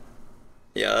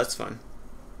 Yeah, that's fine.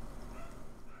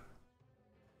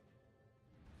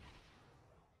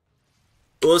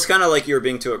 Well, it's kind of like you were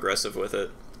being too aggressive with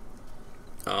it.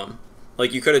 Um,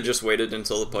 like you could have just waited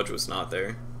until the pudge was not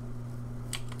there.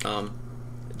 Um,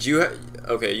 do you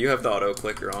okay, you have the auto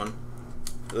clicker on.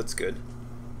 That's good.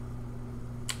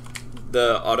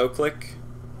 The auto click.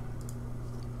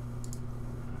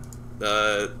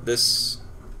 This.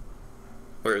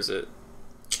 Where is it?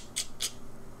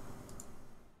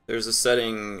 There's a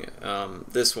setting.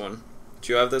 This one.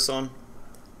 Do you have this on?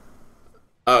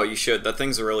 Oh, you should. That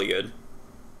thing's really good.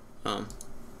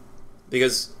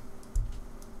 Because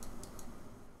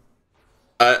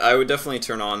I would definitely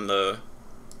turn on the.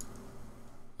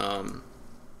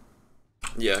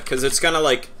 Yeah, because it's kind of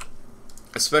like,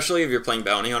 especially if you're playing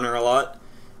Bounty Hunter a lot,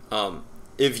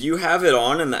 if you have it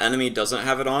on and the enemy doesn't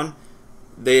have it on,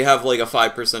 they have like a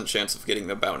 5% chance of getting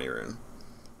the bounty rune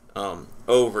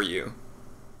over you.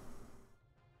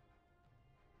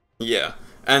 Yeah.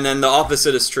 And then the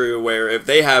opposite is true, where if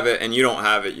they have it and you don't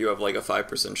have it, you have like a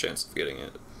 5% chance of getting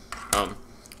it.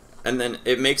 And then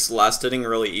it makes last hitting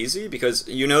really easy, because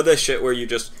you know the shit where you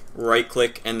just right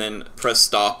click and then press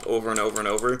stop over and over and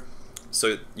over,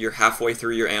 so you're halfway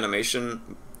through your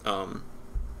animation.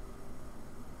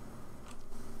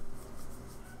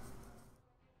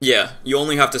 Yeah, you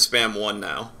only have to spam one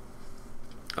now.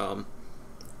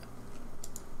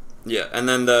 Yeah, and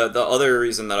then the other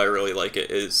reason that I really like it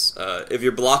is if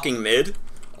you're blocking mid,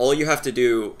 all you have to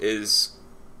do is,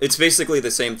 it's basically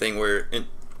the same thing where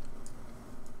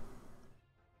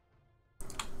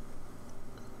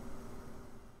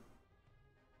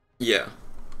yeah.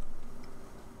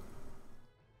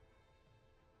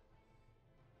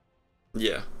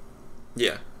 Yeah.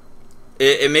 Yeah.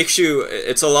 It makes you,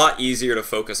 it's a lot easier to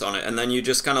focus on it, and then you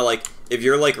just kind of like, if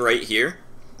you're like right here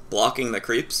blocking the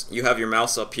creeps, you have your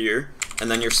mouse up here and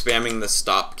then you're spamming the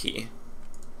stop key.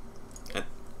 And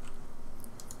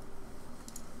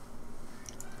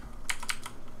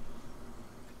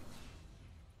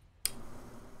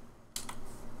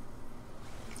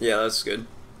yeah, that's good.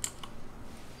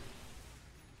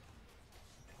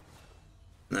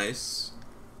 Nice.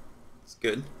 It's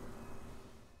good.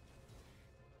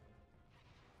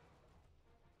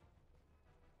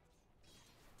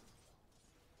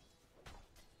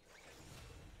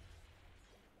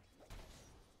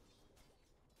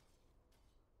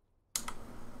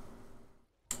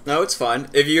 No, it's fine.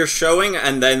 If you're showing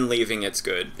and then leaving, it's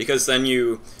good, because then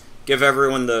you give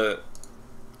everyone the...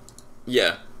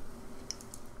 Yeah.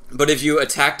 But if you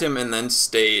attacked him and then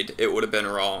stayed, it would have been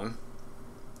wrong.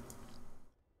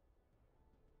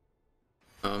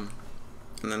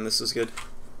 And then this is good.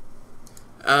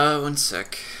 One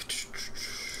sec.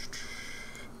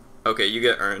 Okay, you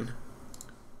get Earn.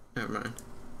 Never mind.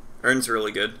 Earn's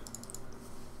really good.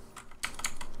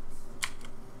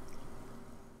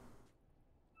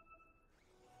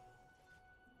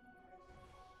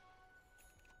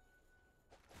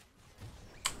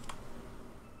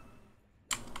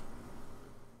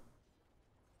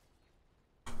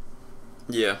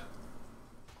 Yeah.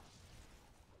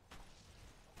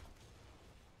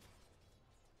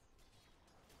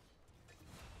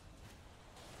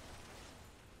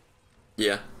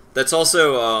 Yeah. That's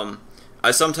also,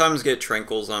 I sometimes get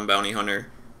Tranquils on Bounty Hunter,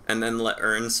 and then let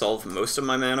Earn solve most of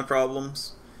my mana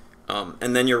problems.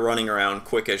 And then you're running around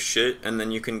quick as shit, and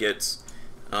then you can get,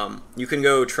 you can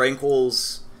go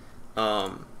Tranquils,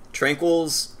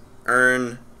 Tranquils,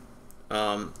 Earn,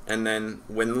 and then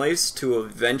Windlace to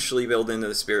eventually build into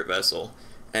the Spirit Vessel.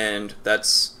 And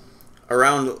that's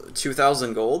around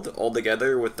 2,000 gold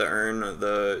altogether with the Earn,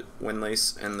 the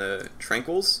Windlace, and the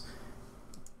Tranquils.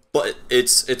 But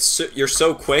you're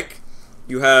so quick.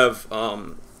 You have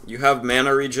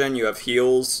mana regen, you have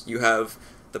heals, you have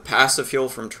the passive heal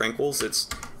from Tranquils.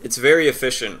 It's very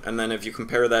efficient. And then if you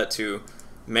compare that to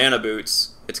mana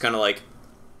boots, it's kind of like,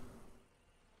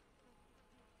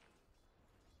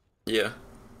 yeah.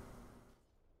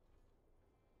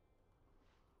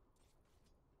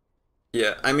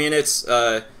 Yeah, I mean,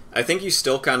 I think you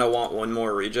still kind of want one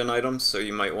more regen item, so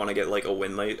you might want to get, like, a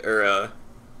win late, or,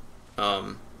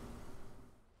 um,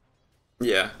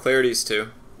 yeah, clarities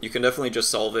too. You can definitely just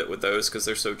solve it with those, because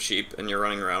they're so cheap, and you're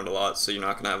running around a lot, so you're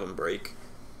not going to have them break.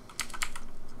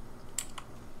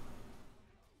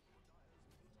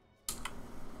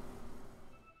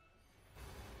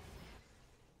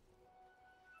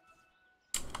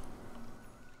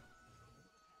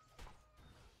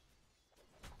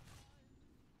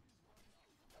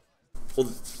 Well,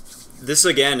 this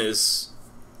again is...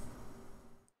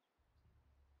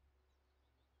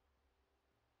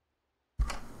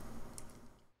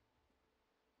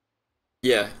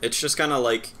 Yeah, it's just kind of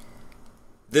like...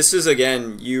 This is,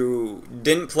 again, you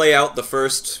didn't play out the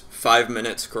first 5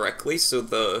 minutes correctly, so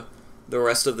the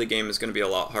rest of the game is going to be a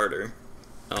lot harder.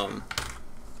 I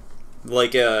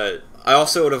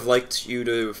also would have liked you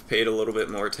to have paid a little bit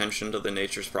more attention to the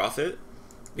Nature's Prophet,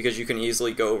 because you can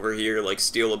easily go over here, like,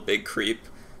 steal a big creep,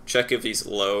 check if he's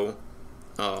low,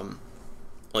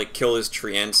 like, kill his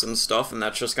treants and stuff, and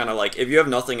that's just kind of like, if you have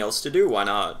nothing else to do, why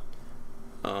not?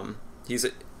 He's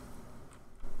a...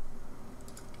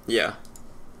 Yeah.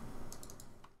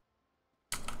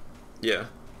 Yeah.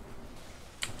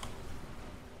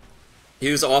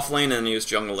 He was off lane and he was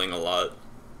jungling a lot,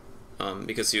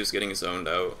 because he was getting zoned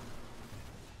out.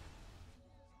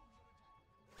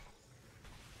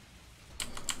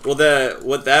 Well,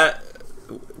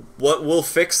 what will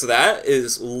fix that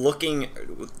is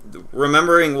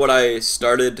remembering what I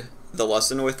started the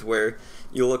lesson with, where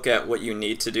you look at what you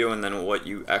need to do and then what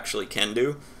you actually can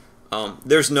do.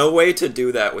 There's no way to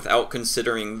do that without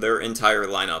considering their entire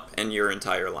lineup and your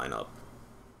entire lineup.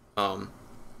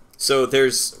 So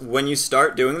when you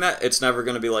start doing that, it's never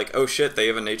going to be like, oh shit, they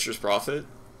have a Nature's Prophet,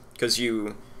 because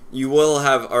you will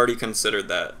have already considered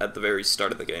that at the very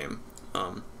start of the game.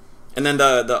 And then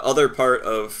the other part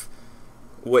of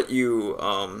what you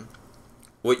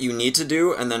need to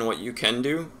do and then what you can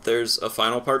do, there's a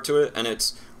final part to it, and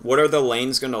it's what are the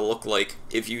lanes going to look like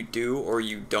if you do or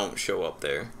you don't show up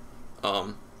there.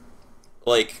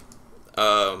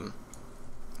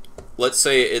 Let's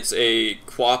say it's a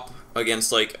Quap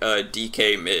against, like, a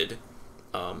DK mid.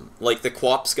 Like, the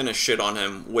Quap's gonna shit on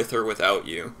him with or without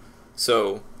you.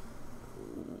 So,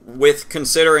 with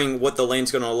considering what the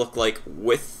lane's gonna look like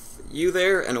with you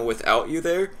there and without you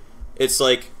there, it's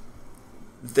like,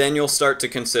 then you'll start to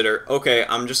consider, okay,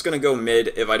 I'm just gonna go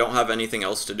mid if I don't have anything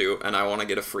else to do and I want to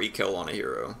get a free kill on a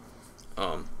hero.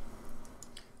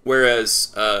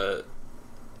 Whereas,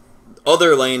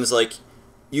 other lanes, like,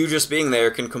 you just being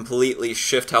there can completely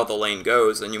shift how the lane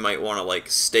goes, and you might want to, like,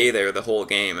 stay there the whole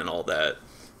game and all that.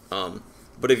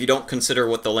 But if you don't consider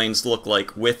what the lanes look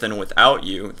like with and without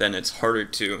you, then it's harder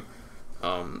to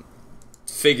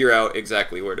figure out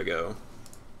exactly where to go.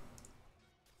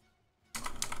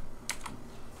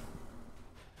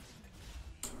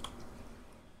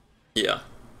 Yeah.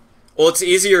 Well, it's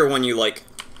easier when you, like,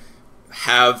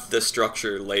 have the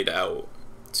structure laid out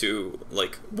to,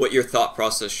 like, what your thought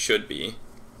process should be.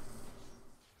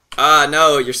 Ah,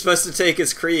 no, you're supposed to take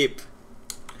his creep.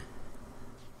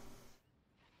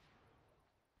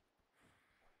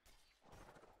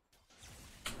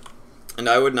 And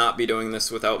I would not be doing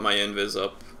this without my invis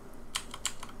up.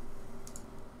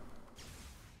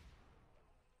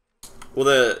 Well,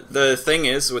 the thing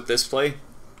is, with this play,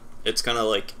 it's kind of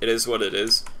like, it is what it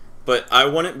is. But I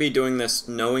wouldn't be doing this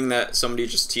knowing that somebody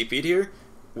just TP'd here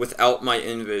without my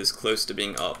invis close to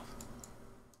being up.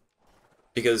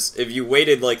 Because if you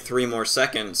waited like 3 more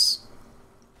seconds,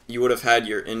 you would have had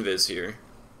your invis here.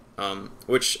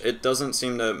 Which it doesn't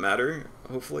seem to matter,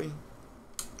 hopefully.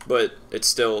 But it's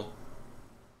still...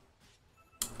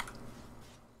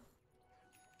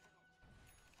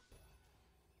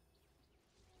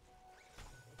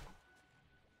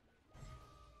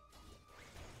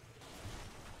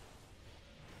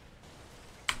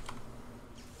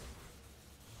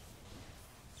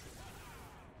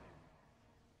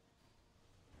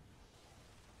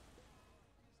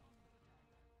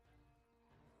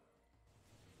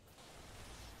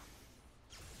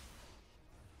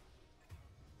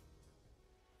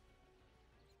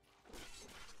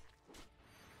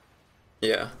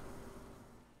 Yeah.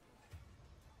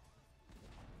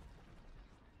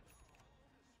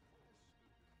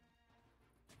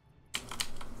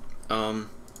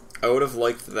 I would have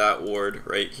liked that ward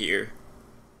right here.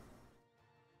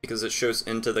 Because it shows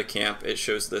into the camp, it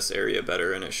shows this area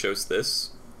better, and it shows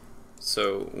this.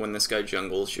 So when this guy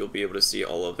jungles, you'll be able to see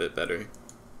all of it better.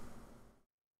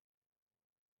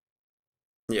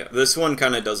 Yeah, this one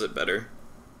kind of does it better.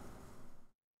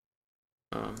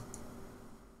 Um,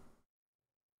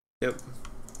 yep.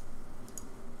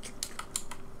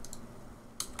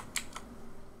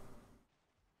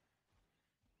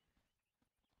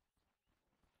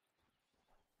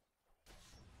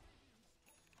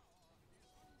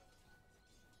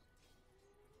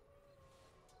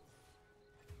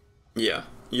 Yeah,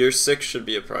 your 6 should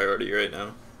be a priority right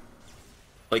now.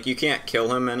 Like, you can't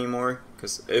kill him anymore,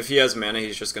 because if he has mana,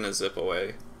 he's just gonna zip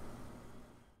away.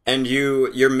 And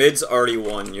your mid's already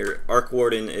won. Your Arc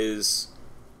Warden is...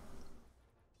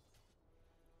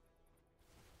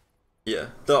 Yeah,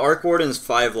 the Arc Warden's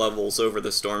 5 levels over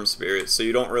the Storm Spirit, so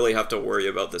you don't really have to worry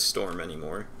about the Storm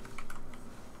anymore.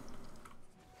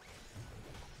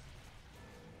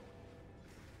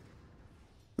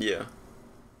 Yeah.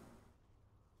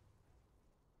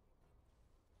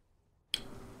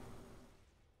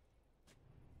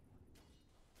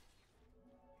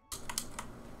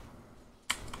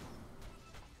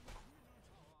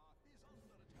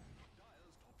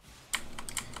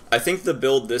 I think the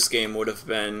build this game would have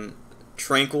been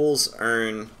Tranquils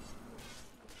earn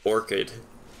Orchid.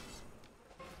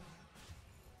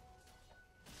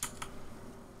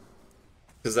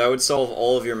 Because that would solve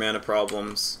all of your mana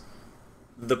problems.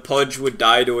 The Pudge would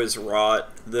die to his Rot,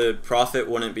 the Prophet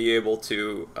wouldn't be able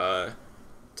to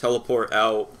teleport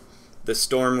out, the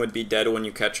Storm would be dead when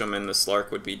you catch him, and the Slark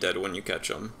would be dead when you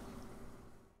catch him.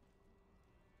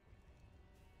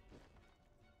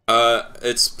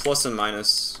 It's plus and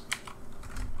minus.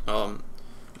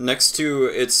 Next to,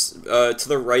 it's to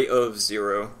the right of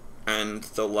 0 and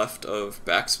the left of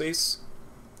backspace.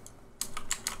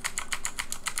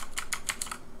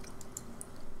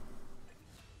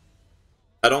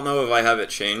 I don't know if I have it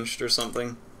changed or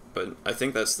something, but I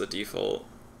think that's the default.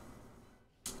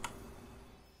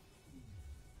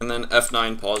 And then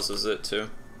F9 pauses it too.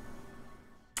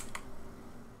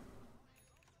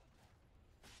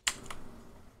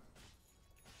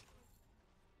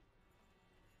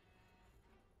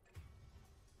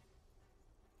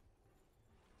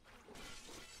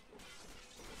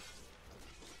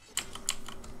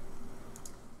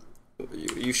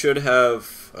 You should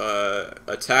have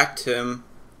attacked him,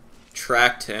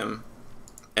 tracked him,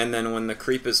 and then when the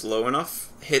creep is low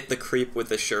enough, hit the creep with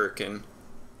the shuriken.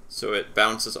 So it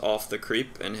bounces off the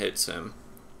creep and hits him.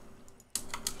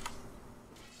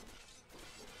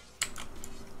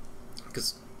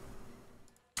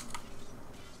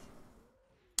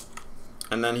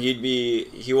 And then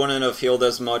he wouldn't have healed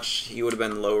as much, he would have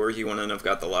been lower, he wouldn't have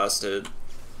got the last hit.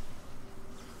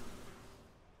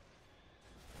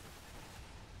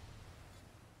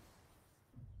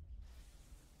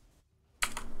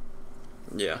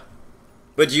 Yeah.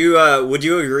 But would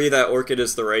you agree that Orchid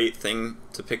is the right thing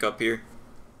to pick up here?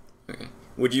 Okay.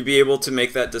 Would you be able to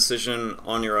make that decision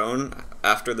on your own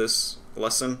after this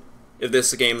lesson? If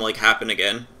this game, like, happened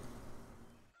again?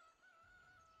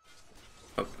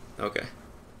 Oh, okay.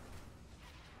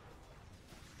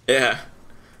 Yeah.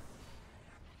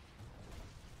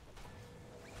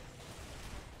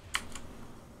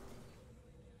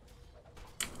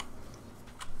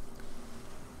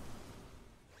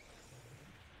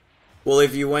 Well,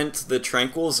 if you went the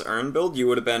Tranquil's Urn build, you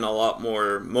would have been a lot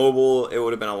more mobile, it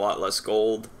would have been a lot less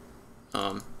gold.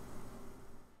 Um,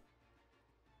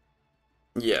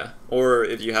 yeah, or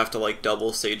if you have to, like,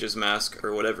 double Sage's Mask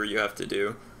or whatever you have to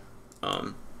do.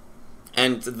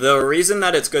 And the reason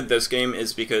that it's good this game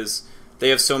is because they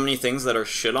have so many things that are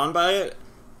shit on by it,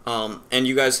 and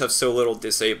you guys have so little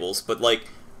disables. But, like,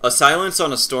 a silence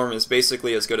on a Storm is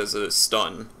basically as good as a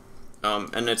stun.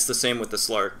 And it's the same with the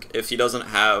Slark. If he doesn't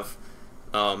have...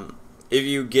 if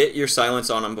you get your silence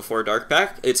on him before Dark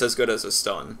Pact, it's as good as a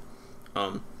stun.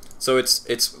 So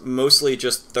it's mostly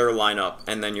just their lineup,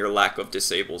 and then your lack of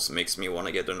disables makes me want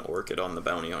to get an Orchid on the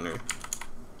Bounty Hunter.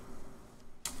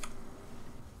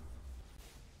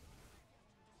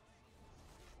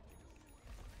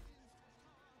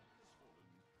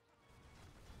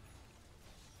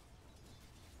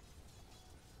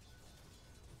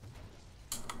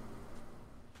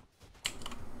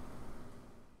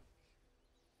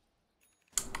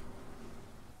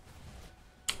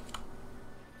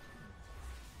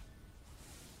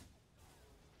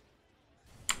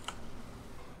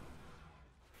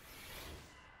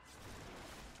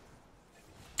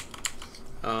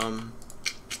 Um,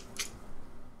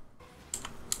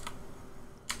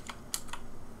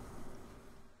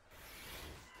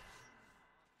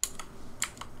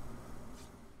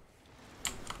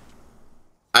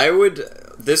 I would...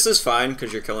 This is fine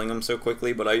because you're killing him so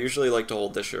quickly, but I usually like to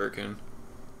hold the Shuriken.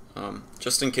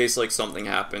 Just in case like something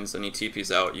happens and he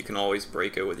TP's out, you can always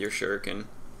break it with your shuriken.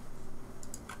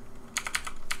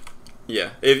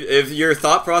 Yeah, if your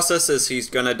thought process is he's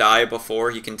gonna die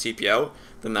before he can TP out,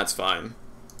 then that's fine.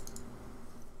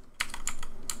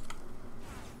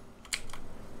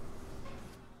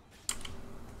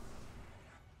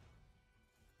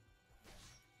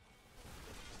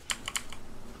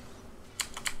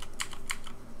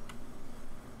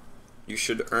 You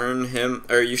should earn him,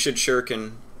 or you should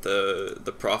shuriken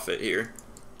the prophet here,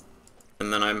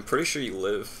 and then I'm pretty sure you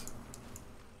live.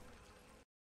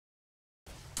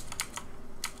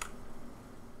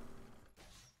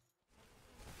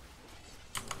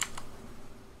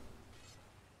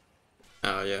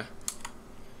 Oh yeah.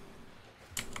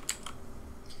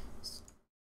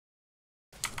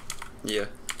 Yeah.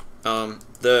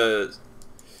 The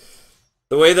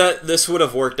way that this would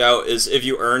have worked out is if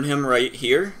you earn him right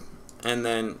here, and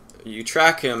then you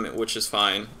track him, which is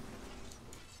fine.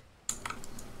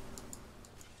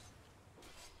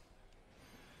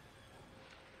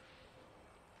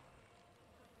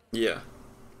 Yeah.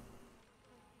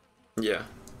 Yeah.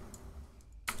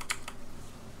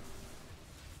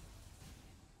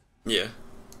 Yeah.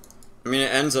 I mean,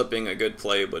 it ends up being a good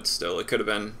play, but still, it could have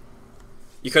been...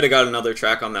 You could have got another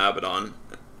track on the Abaddon.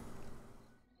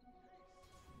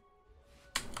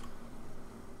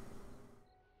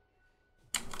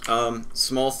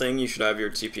 Small thing, you should have your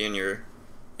TP in your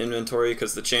inventory,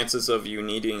 because the chances of you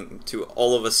needing to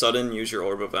all of a sudden use your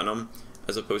Orb of Venom,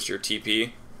 as opposed to your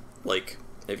TP, like,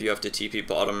 if you have to TP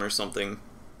bottom or something,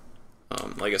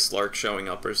 like a Slark showing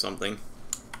up or something.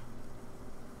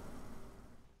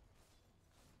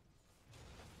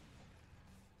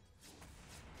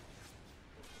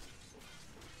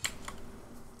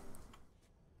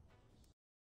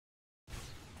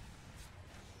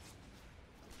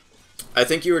 I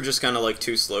think you were just kind of like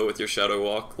too slow with your Shadow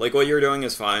Walk. Like what you're doing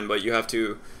is fine, but you have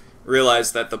to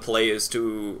realize that the play is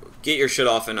to get your shit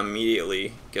off and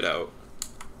immediately get out.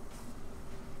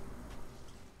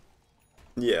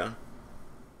 Yeah.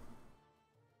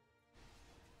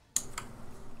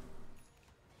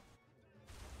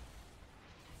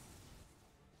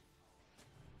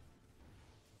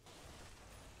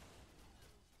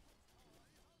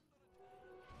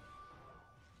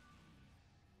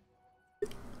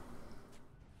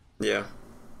 Yeah.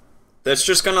 That's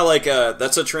just kind of like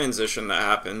that's a transition that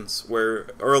happens where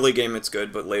early game it's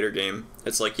good, but later game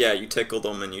it's like, yeah, you tickled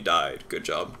them and you died. Good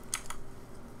job.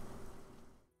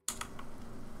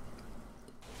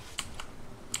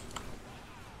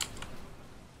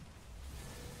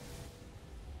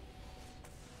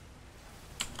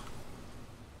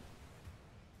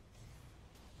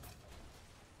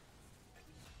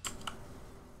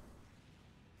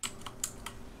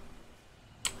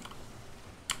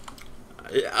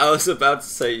 I was about to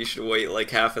say you should wait like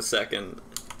half a second.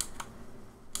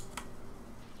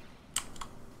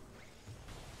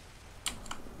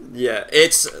 Yeah,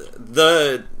 it's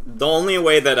the only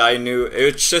way that I knew,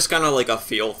 it's just kind of like a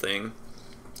feel thing.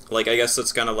 Like I guess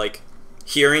it's kind of like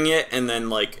hearing it, and then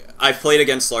like I've played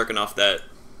against Slark enough that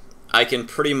I can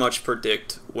pretty much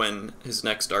predict when his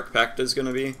next Dark Pact is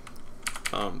gonna be.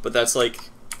 But that's like,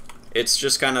 it's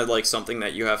just kind of like something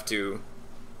that you have to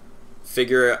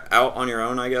figure out on your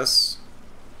own, I guess.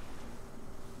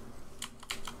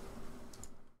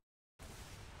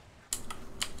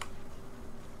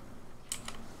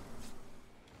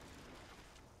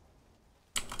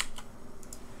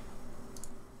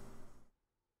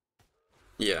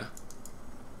 Yeah.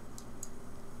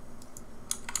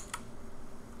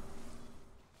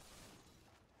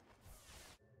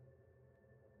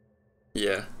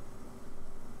 Yeah.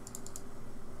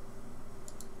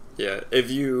 Yeah. If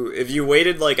you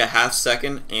waited like a half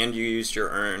second and you used your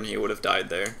urn, he would have died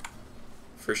there.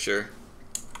 For sure.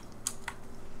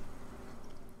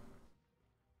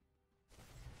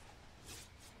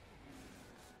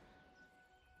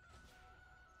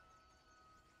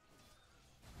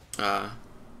 Uh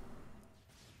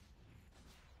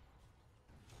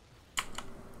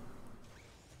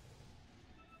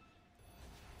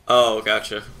oh,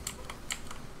 gotcha.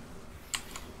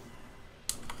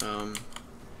 Um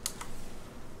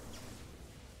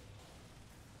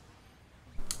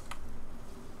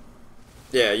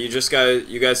Yeah, you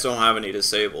guys don't have any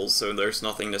disables, so there's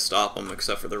nothing to stop them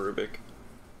except for the Rubik.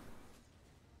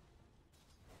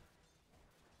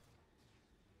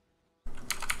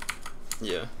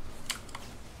 Yeah.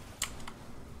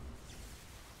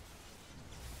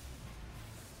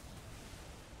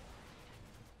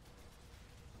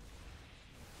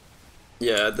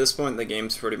 Yeah, at this point the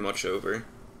game's pretty much over.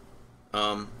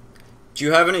 Um, do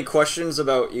you have any questions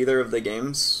about either of the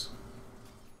games?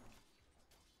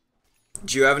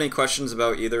 Do you have any questions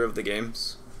about either of the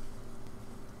games?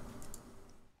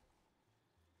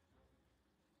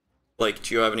 Like,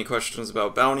 do you have any questions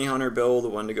about Bounty Hunter build,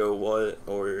 when to go what,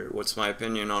 or what's my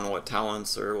opinion on what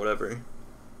talents or whatever?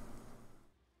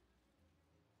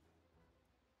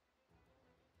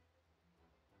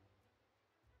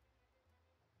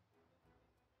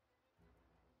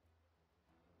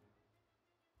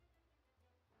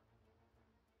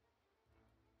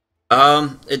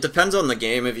 It depends on the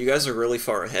game. If you guys are really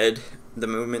far ahead, the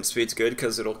movement speed's good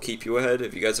because it'll keep you ahead.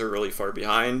 If you guys are really far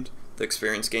behind, the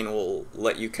experience gain will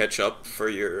let you catch up for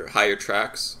your higher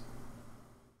tracks.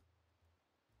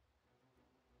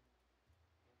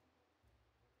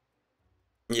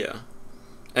 Yeah.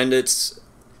 And it's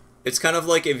kind of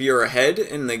like if you're ahead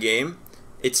in the game,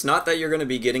 it's not that you're going to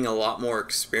be getting a lot more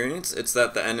experience, it's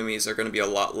that the enemies are going to be a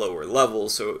lot lower level,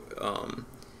 so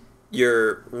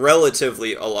you're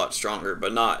relatively a lot stronger,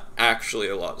 but not actually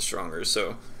a lot stronger.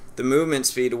 So the movement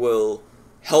speed will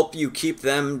help you keep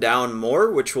them down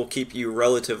more, which will keep you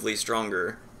relatively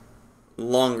stronger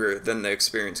longer than the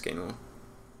experience gain will.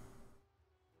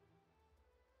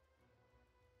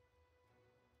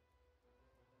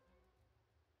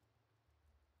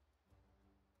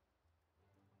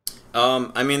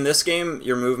 I mean, this game,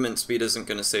 your movement speed isn't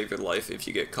going to save your life if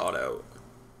you get caught out.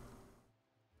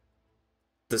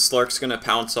 The Slark's going to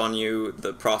pounce on you,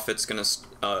 the Prophet's going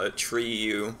to tree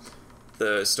you,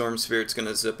 the Storm Spirit's going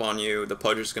to zip on you, the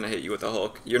Pudger's going to hit you with a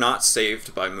hook. You're not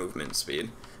saved by movement speed.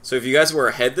 So if you guys were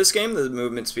ahead this game, the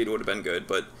movement speed would have been good,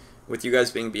 but with you guys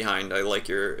being behind, I like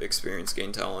your experience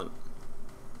gain talent.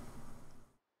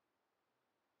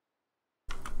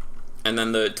 And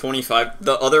then the 25,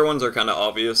 the other ones are kind of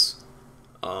obvious.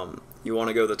 You want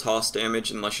to go the toss damage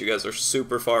unless you guys are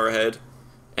super far ahead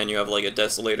and you have like a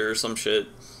Desolator or some shit.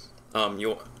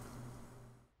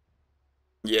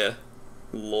 Yeah,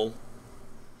 lol.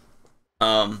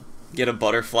 Get a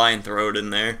butterfly and throw it in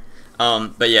there.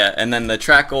 But yeah, and then the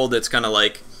track gold, it's kind of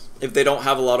like if they don't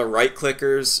have a lot of right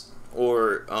clickers,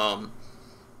 or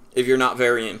if you're not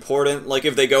very important, like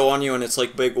if they go on you and it's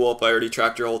like, big whoop, I already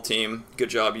tracked your whole team, good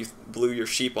job, you blew your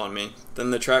sheep on me, then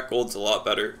the track gold's a lot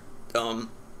better.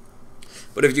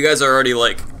 But if you guys are already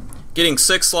like getting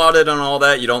 6 slotted and all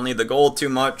that, you don't need the gold too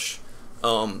much.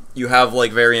 You have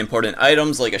like very important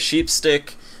items like a sheep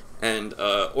stick and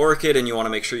orchid, and you want to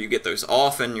make sure you get those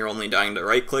off and you're only dying to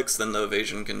right clicks, then the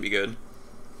evasion can be good.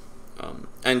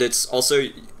 And it's also,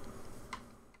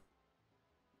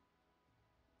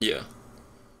 yeah,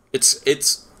 it's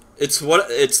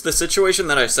the situation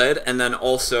that I said, and then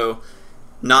also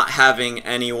not having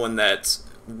anyone that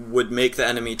would make the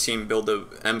enemy team build a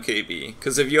MKB.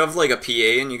 Because if you have like a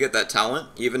PA and you get that talent,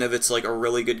 even if it's like a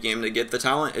really good game to get the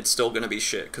talent, it's still going to be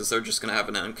shit because they're just going to have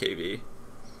an MKB.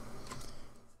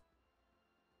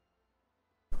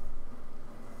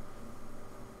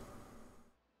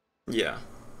 Yeah.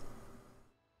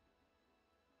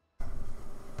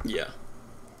 Yeah.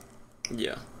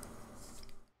 Yeah.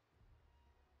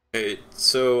 Okay,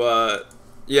 so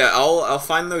yeah, I'll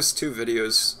find those 2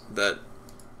 videos that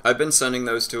I've been sending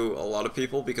those to a lot of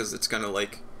people because it's kind of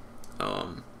like,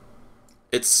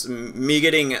 it's me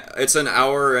getting, it's an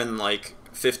hour and like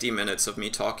 50 minutes of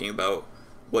me talking about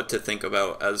what to think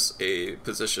about as a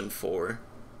position 4.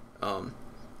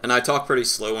 And I talk pretty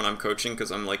slow when I'm coaching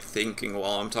because I'm like thinking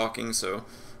while I'm talking, so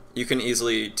you can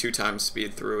easily 2 times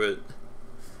speed through it.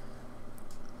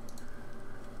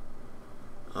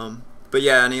 But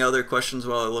yeah, any other questions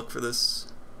while I look for this?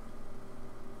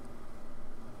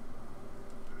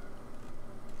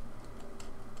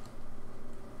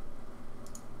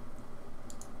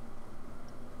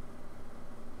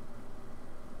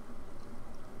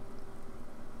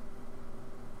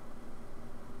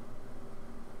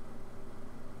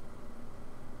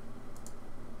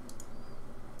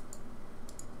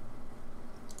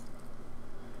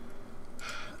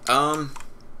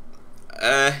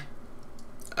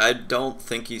 I don't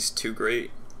think he's too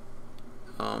great.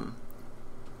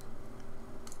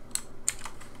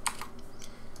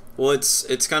 Well,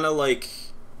 it's kind of like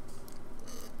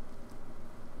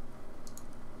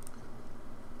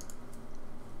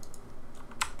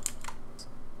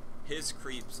his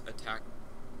creeps attack.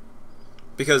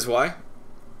 Because why?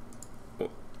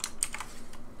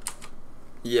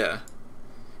 Yeah.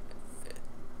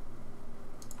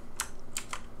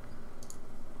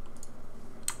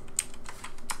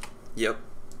 Yep.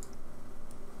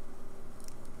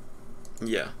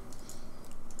 Yeah.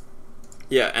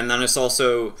 Yeah, and then it's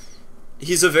also,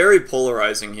 he's a very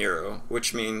polarizing hero,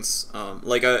 which means,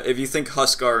 like, if you think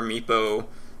Huskar, Meepo,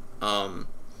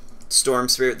 Storm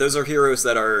Spirit, those are heroes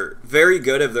that are very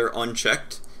good if they're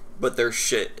unchecked, but they're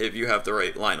shit if you have the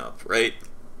right lineup, right?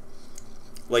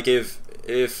 Like if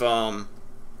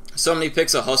somebody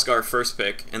picks a Huskar first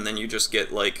pick and then you just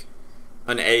get like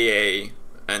an AA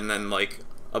and then like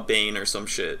a Bane or some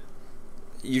shit,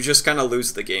 you just kind of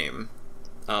lose the game.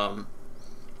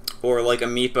 Or like a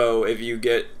Meepo, if you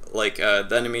get like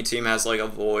the enemy team has like a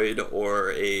Void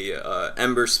or a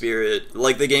Ember Spirit,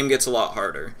 like the game gets a lot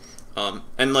harder.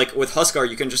 And like with Huskar,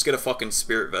 you can just get a fucking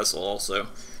Spirit Vessel also.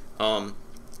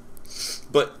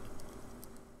 But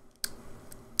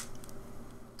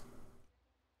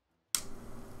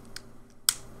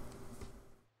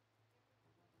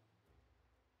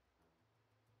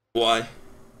why?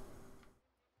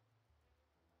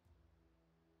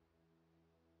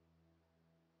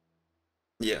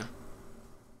 Yeah.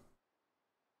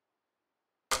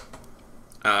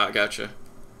 Gotcha.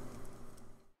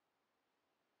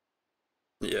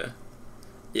 Yeah.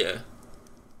 Yeah.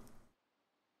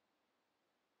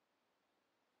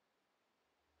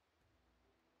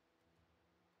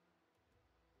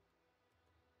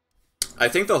 I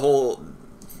think the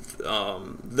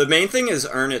main thing is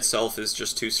Urn itself is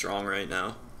just too strong right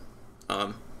now.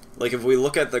 Um, like if we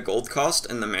look at the gold cost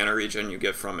and the mana regen you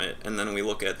get from it, and then we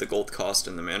look at the gold cost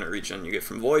and the mana regen you get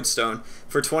from Voidstone,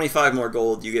 for 25 more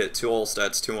gold you get 2 all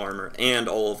stats, 2 armor, and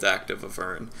all of the active of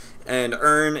Urn. And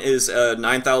Urn is a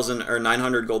 9,000 or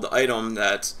 900 gold item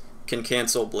that can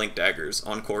cancel Blink Daggers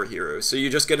on core heroes. So you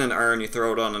just get an Urn, you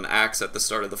throw it on an axe at the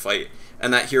start of the fight,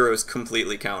 and that hero is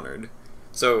completely countered.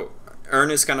 So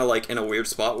Urn is kind of like in a weird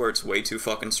spot where it's way too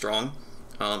fucking strong,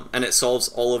 and it solves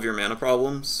all of your mana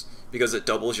problems because it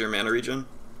doubles your mana regen.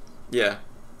 Yeah,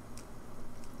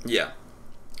 yeah,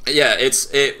 yeah.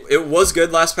 It was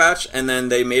good last patch, and then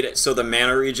they made it so the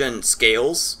mana regen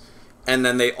scales, and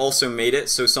then they also made it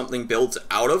so something builds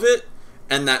out of it,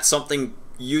 and that something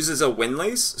uses a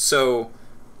Windlace. So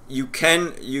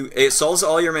it solves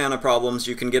all your mana problems.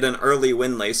 You can get an early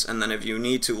Windlace, and then if you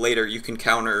need to later, you can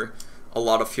counter a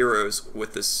lot of heroes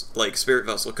with this like Spirit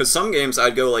Vessel. Because some games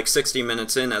I'd go like 60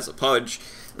 minutes in as a Pudge,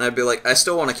 and I'd be like, I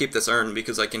still want to keep this Urn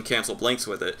because I can cancel blinks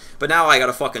with it. But now I got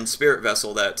a fucking Spirit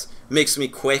Vessel that makes me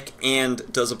quick and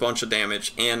does a bunch of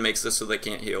damage and makes this so they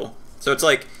can't heal. So it's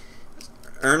like,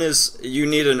 you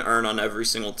need an Urn on every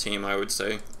single team, I would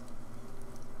say.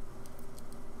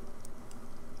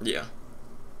 Yeah.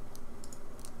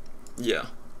 Yeah.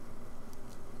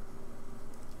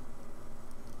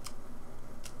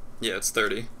 Yeah, it's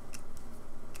 30.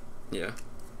 Yeah.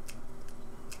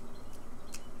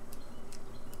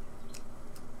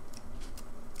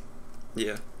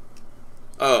 Yeah.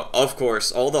 Oh, of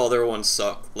course. All the other ones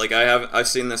suck. Like I've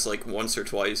seen this like once or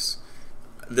twice.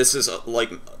 This is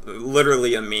like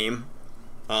literally a meme.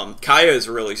 Kaya is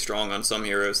really strong on some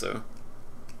heroes though.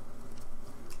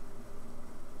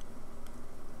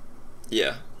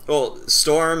 Yeah. Well,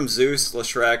 Storm, Zeus,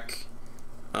 Leshrac,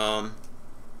 um,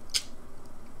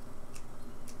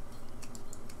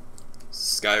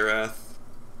 Skyrath.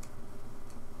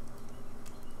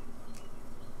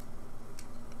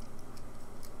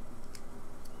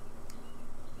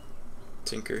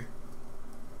 Tinker.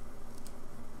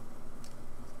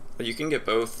 But you can get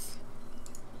both.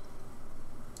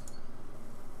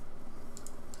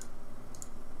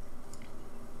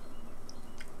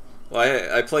 Well,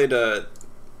 I played, the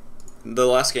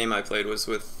last game I played was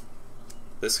with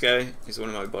this guy. He's one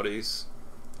of my buddies.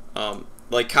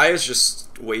 Like, Kaya's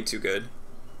just way too good.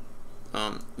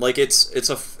 Like,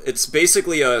 it's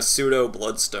basically a pseudo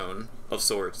Bloodstone of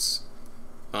sorts,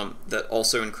 that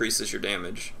also increases your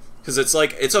damage. Because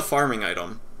it's a farming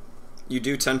item. You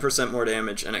do 10% more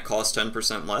damage and it costs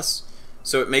 10% less.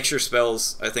 So it makes your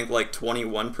spells, I think, like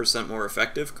 21% more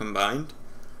effective combined.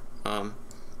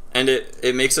 And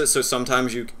it makes it so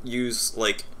sometimes you use,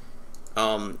 like,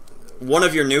 one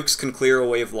of your nukes can clear a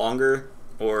wave longer,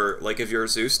 or, like, if you're a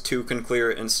Zeus, 2 can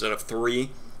clear it instead of 3.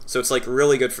 So it's, like,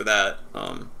 really good for that.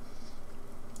 And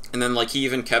then, like, he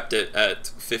even kept it at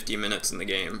 50 minutes in the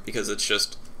game, because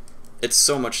it's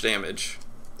so much damage.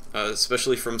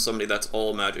 Especially from somebody that's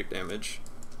all magic damage.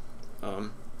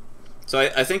 So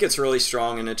I think it's really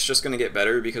strong, and it's just going to get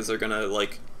better because they're going to,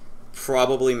 like,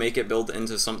 probably make it build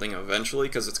into something eventually,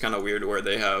 because it's kind of weird where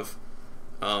they have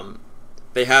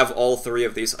all 3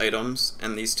 of these items,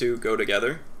 and these 2 go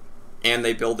together, and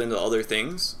they build into other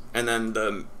things, and then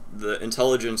the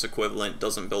intelligence equivalent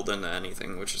doesn't build into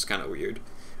anything, which is kind of weird.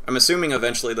 I'm assuming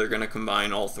eventually they're going to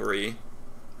combine all 3.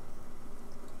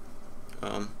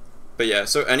 But yeah,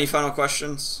 so any final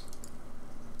questions?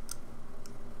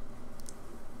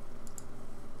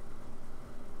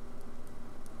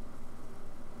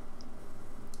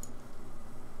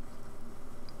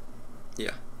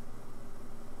 Yeah.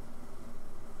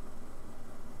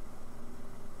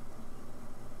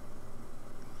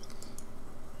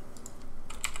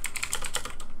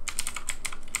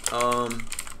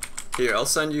 Here, I'll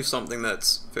send you something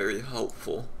that's very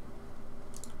helpful.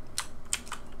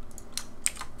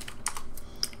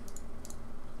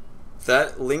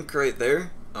 That link right there,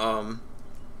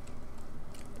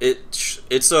 it's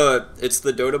the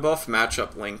Dota buff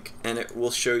matchup link, and it will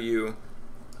show you,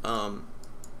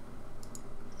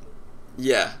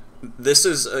 yeah, this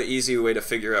is an easy way to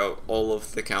figure out all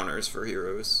of the counters for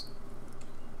heroes.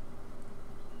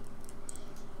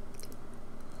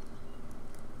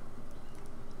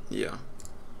 Yeah.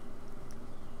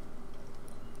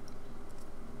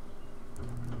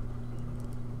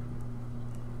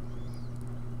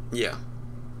 Yeah.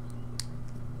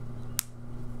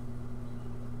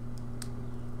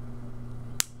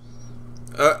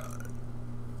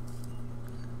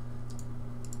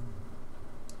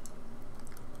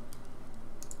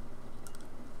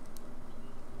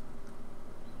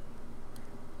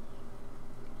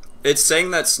 It's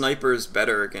saying that Sniper is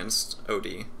better against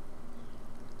OD.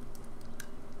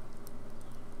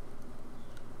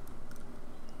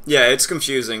 Yeah, it's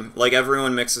confusing. Like,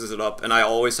 everyone mixes it up, and I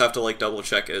always have to, like, double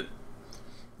check it.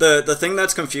 The thing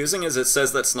that's confusing is it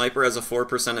says that Sniper has a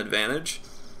 4% advantage,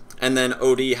 and then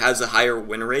OD has a higher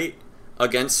win rate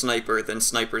against Sniper than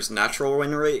Sniper's natural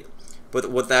win rate.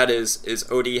 But what that is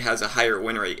OD has a higher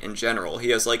win rate in general. He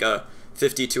has, like, a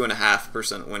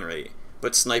 52.5% win rate,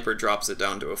 but Sniper drops it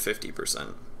down to a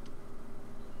 50%.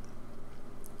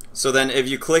 So then if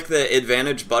you click the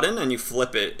advantage button and you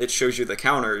flip it, it shows you the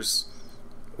counters,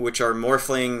 which are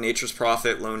Morphling, Nature's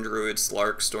Prophet, Lone Druid,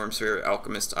 Slark, Stormsphere,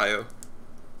 Alchemist, Io.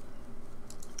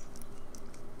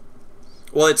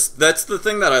 Well, that's the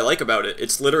thing that I like about it.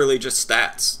 It's literally just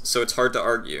stats, so it's hard to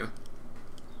argue.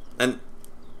 And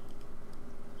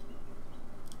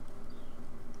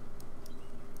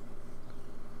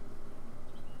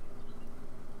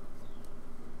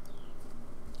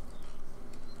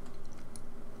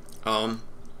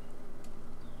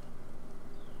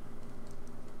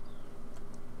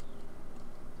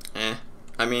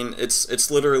I mean, it's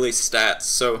literally stats.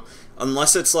 So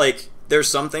unless it's like, there's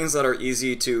some things that are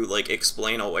easy to like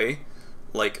explain away,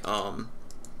 like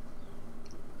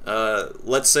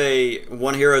let's say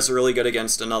one hero is really good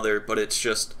against another, but it's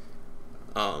just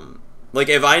like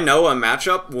if I know a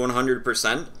matchup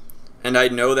 100% and I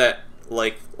know that,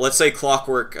 like, let's say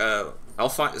Clockwork, I'll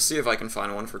see if I can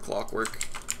find one for Clockwork.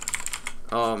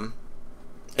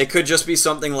 It could just be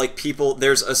something like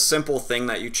there's a simple thing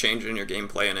that you change in your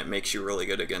gameplay and it makes you really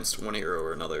good against one hero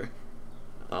or another.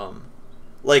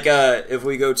 Like, if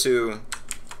we go to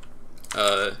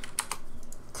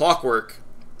Clockwork,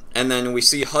 and then we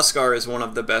see Huskar is one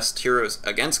of the best heroes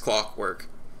against Clockwork,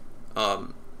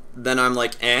 then I'm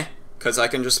like, because I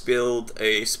can just build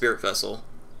a Spirit Vessel,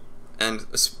 and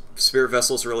a Spirit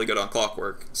Vessel is really good on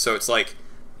Clockwork. So it's like,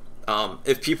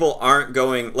 if people aren't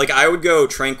going, like, I would go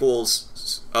Tranquil's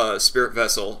Spirit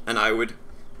Vessel, and I would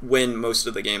win most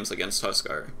of the games against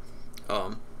Huskar.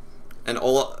 And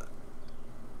all...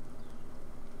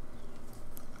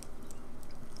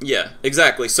 Yeah,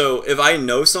 exactly. So if I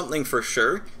know something for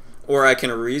sure, or I can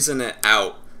reason it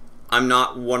out, I'm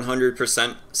not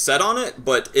 100% set on it,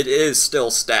 but it is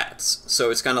still stats. So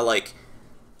it's kind of like,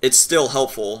 it's still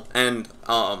helpful. And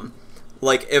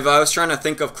like, if I was trying to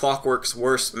think of Clockwork's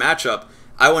worst matchup,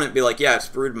 I wouldn't be like, yeah, it's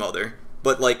Broodmother.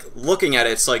 But like, looking at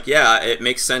it, it's like, yeah, it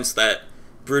makes sense that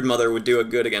Broodmother would do a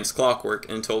good against Clockwork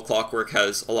until Clockwork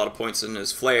has a lot of points in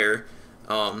his Flare.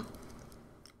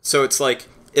 So it's like,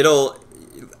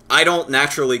 I don't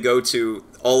naturally go to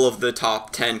all of the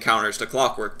top 10 counters to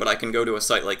Clockwork, but I can go to a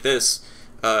site like this,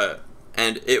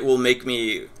 and it will make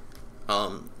me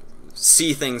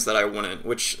see things that I wouldn't,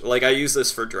 which, like, I use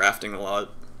this for drafting a lot.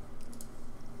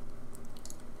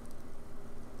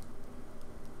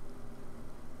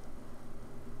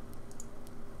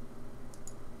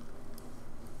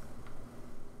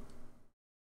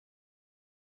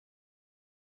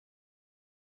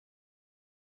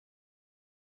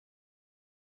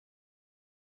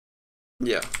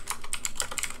 Yeah.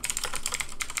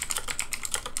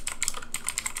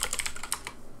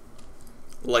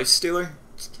 Lifestealer?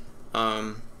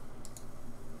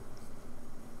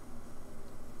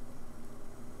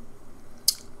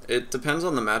 It depends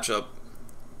on the matchup.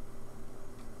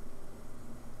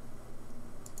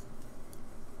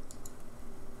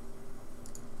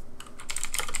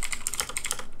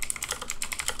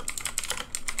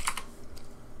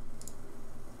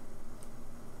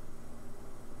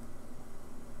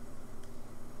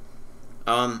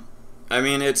 I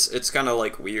mean, it's kind of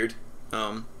like weird,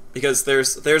 because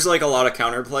there's like a lot of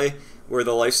counterplay where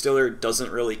the Lifestealer doesn't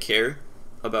really care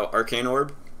about Arcane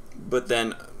Orb, but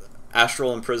then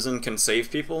Astral Imprison can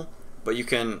save people, but you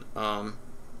can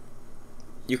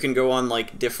you can go on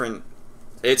like different.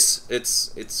 It's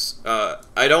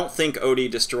I don't think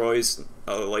OD destroys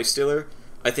a Lifestealer.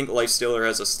 I think Lifestealer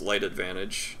has a slight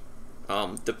advantage,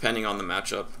 depending on the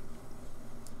matchup.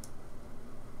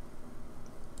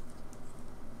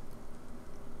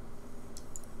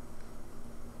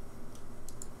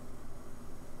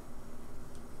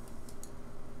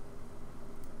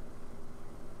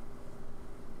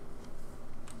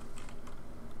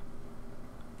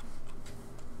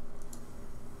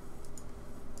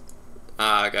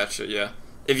 Ah, gotcha, yeah.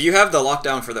 If you have the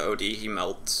lockdown for the OD, he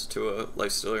melts to a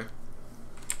Lifestealer.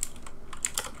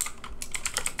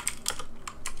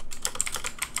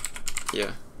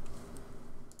 Yeah.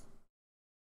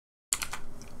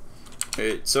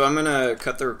 Alright, so I'm gonna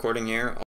cut the recording here.